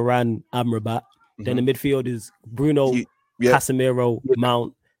 Lindelof, Varane, Amrabat. Then the midfield is Bruno, Casemiro,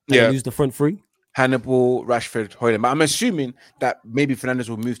 Mount. And use the front three. Hannibal, Rashford, Højlund. But I'm assuming that maybe Fernandes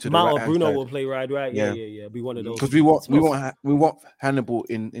will move to the right. Bruno side. Will play right. Yeah. Be one of those. Because we want Hannibal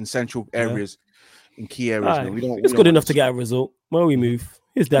in central areas, in key areas. Right. It's good enough to get a result. When we move,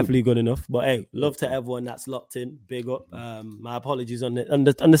 it's definitely good enough. But hey, love to everyone that's locked in. Big up. My apologies on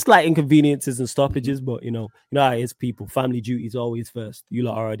the slight inconveniences and stoppages, but you know how it is, people. Family duty is always first. You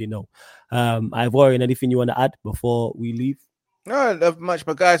lot already know. Ivorian, anything you want to add before we leave? No, I love much,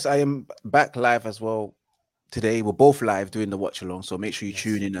 but guys, I am back live as well today. We're both live doing the watch along, so make sure you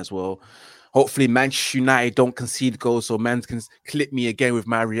tune in as well. Hopefully, Manchester United don't concede goals, so man can clip me again with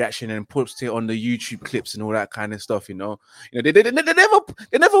my reaction and post it on the YouTube clips and all that kind of stuff. They never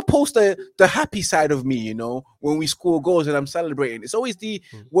post the happy side of me. You know, when we score goals and I'm celebrating, it's always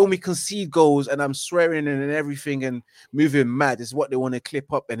when we concede goals and I'm swearing and everything and moving mad. It's what they want to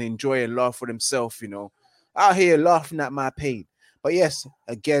clip up and enjoy and laugh for themselves. You know, out here laughing at my pain. But yes,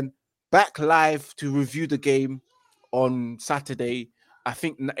 again, back live to review the game on Saturday. I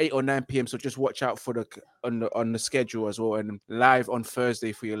think 8 or 9 p.m. So just watch out for on the schedule as well, and live on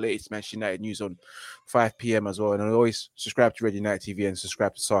Thursday for your latest Manchester United news on 5 p.m. as well. And always subscribe to Red United TV and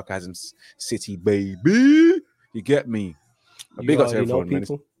subscribe to Sarcasm City, baby. You get me? A big up to everyone, man.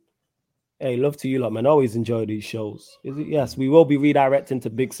 Hey, love to you lot, man. Always enjoy these shows. Yes, we will be redirecting to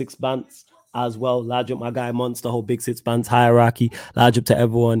Big Six Bands as well. Large up my guy Monster, whole Big Six Bands hierarchy. Large up to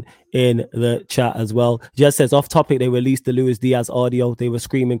everyone in the chat as well. Just says off topic, they released the Luis Diaz audio. They were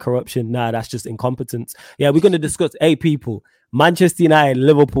screaming corruption. Nah, that's just incompetence. Yeah, we're going to discuss, people, Manchester United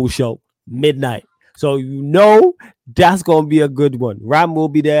Liverpool show, midnight. So that's going to be a good one. Ram will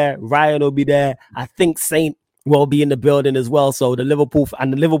be there. Ryan will be there. I think Saint will be in the building as well. So the Liverpool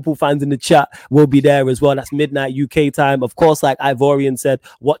fans in the chat will be there as well. That's midnight UK time. Of course, like Ivorian said,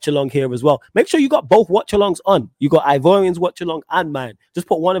 watch along here as well. Make sure you got both watch alongs on. You got Ivorian's watch along and mine. Just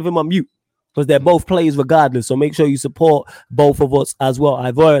put one of them on mute because they're both players regardless. So make sure you support both of us as well.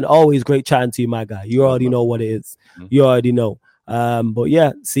 Ivorian, always great chatting to you, my guy. You already know what it is. You already know. But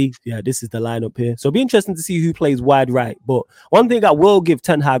yeah, this is the lineup here. So it'll be interesting to see who plays wide right. But one thing I will give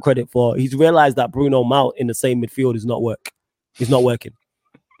Ten Hag credit for, he's realized that Bruno Mount in the same midfield is not working.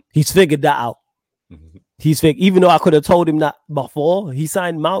 He's figured that out. Even though I could have told him that before he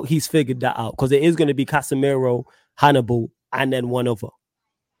signed Mount, he's figured that out because it is going to be Casemiro, Hannibal, and then one other.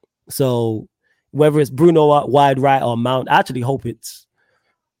 So whether it's Bruno wide right or Mount, I actually hope it's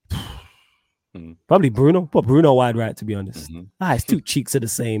probably Bruno, but Bruno wide right, to be honest. It's two cheeks of the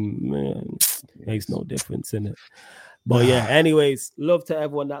same. Makes no difference in it. But yeah, anyways, love to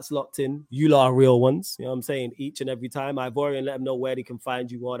everyone that's locked in. You lot are real ones. You know what I'm saying? Each and every time. Ivorian, let them know where they can find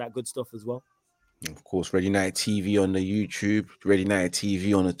you, all that good stuff as well. Of course, Red United TV on the YouTube, Red United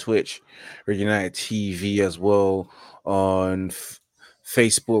TV on the Twitch, Red United TV as well on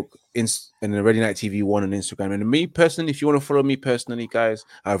Facebook, and the Red United TV 1 on Instagram. And me personally, if you want to follow me personally, guys,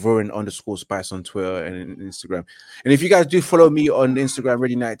 Ivorian_Spice on Twitter and Instagram. And if you guys do follow me on Instagram,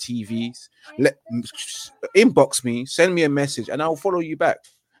 Red United TVs, inbox me, send me a message, and I'll follow you back.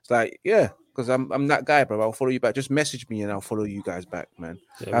 It's like, yeah. Because I'm that guy, bro. I'll follow you back. Just message me and I'll follow you guys back, man.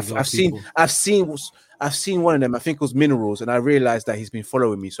 I've seen one of them. I think it was Minerals, and I realized that he's been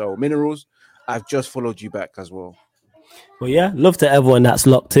following me. So Minerals, I've just followed you back as well. Well, yeah, love to everyone that's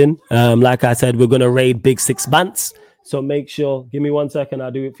locked in. Like I said, we're gonna raid Big Six Bants. So make sure. Give me 1 second.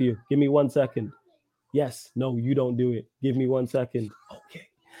 I'll do it for you. Give me 1 second. Yes. No, you don't do it. Give me 1 second. Okay.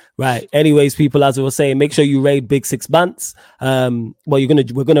 Right. Anyways, people, as I was saying, make sure you raid Big Six Bants.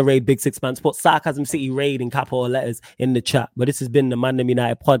 We're gonna raid Big Six Bants. Put Sarcasm City raid in capital letters in the chat. But this has been the ManDem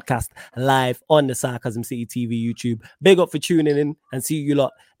United podcast live on the Sarcasm City TV YouTube. Big up for tuning in, and see you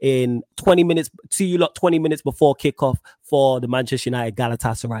lot in 20 minutes. See you lot 20 minutes before kickoff for the Manchester United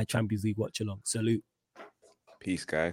Galatasaray Champions League watch along. Salute. Peace, guys.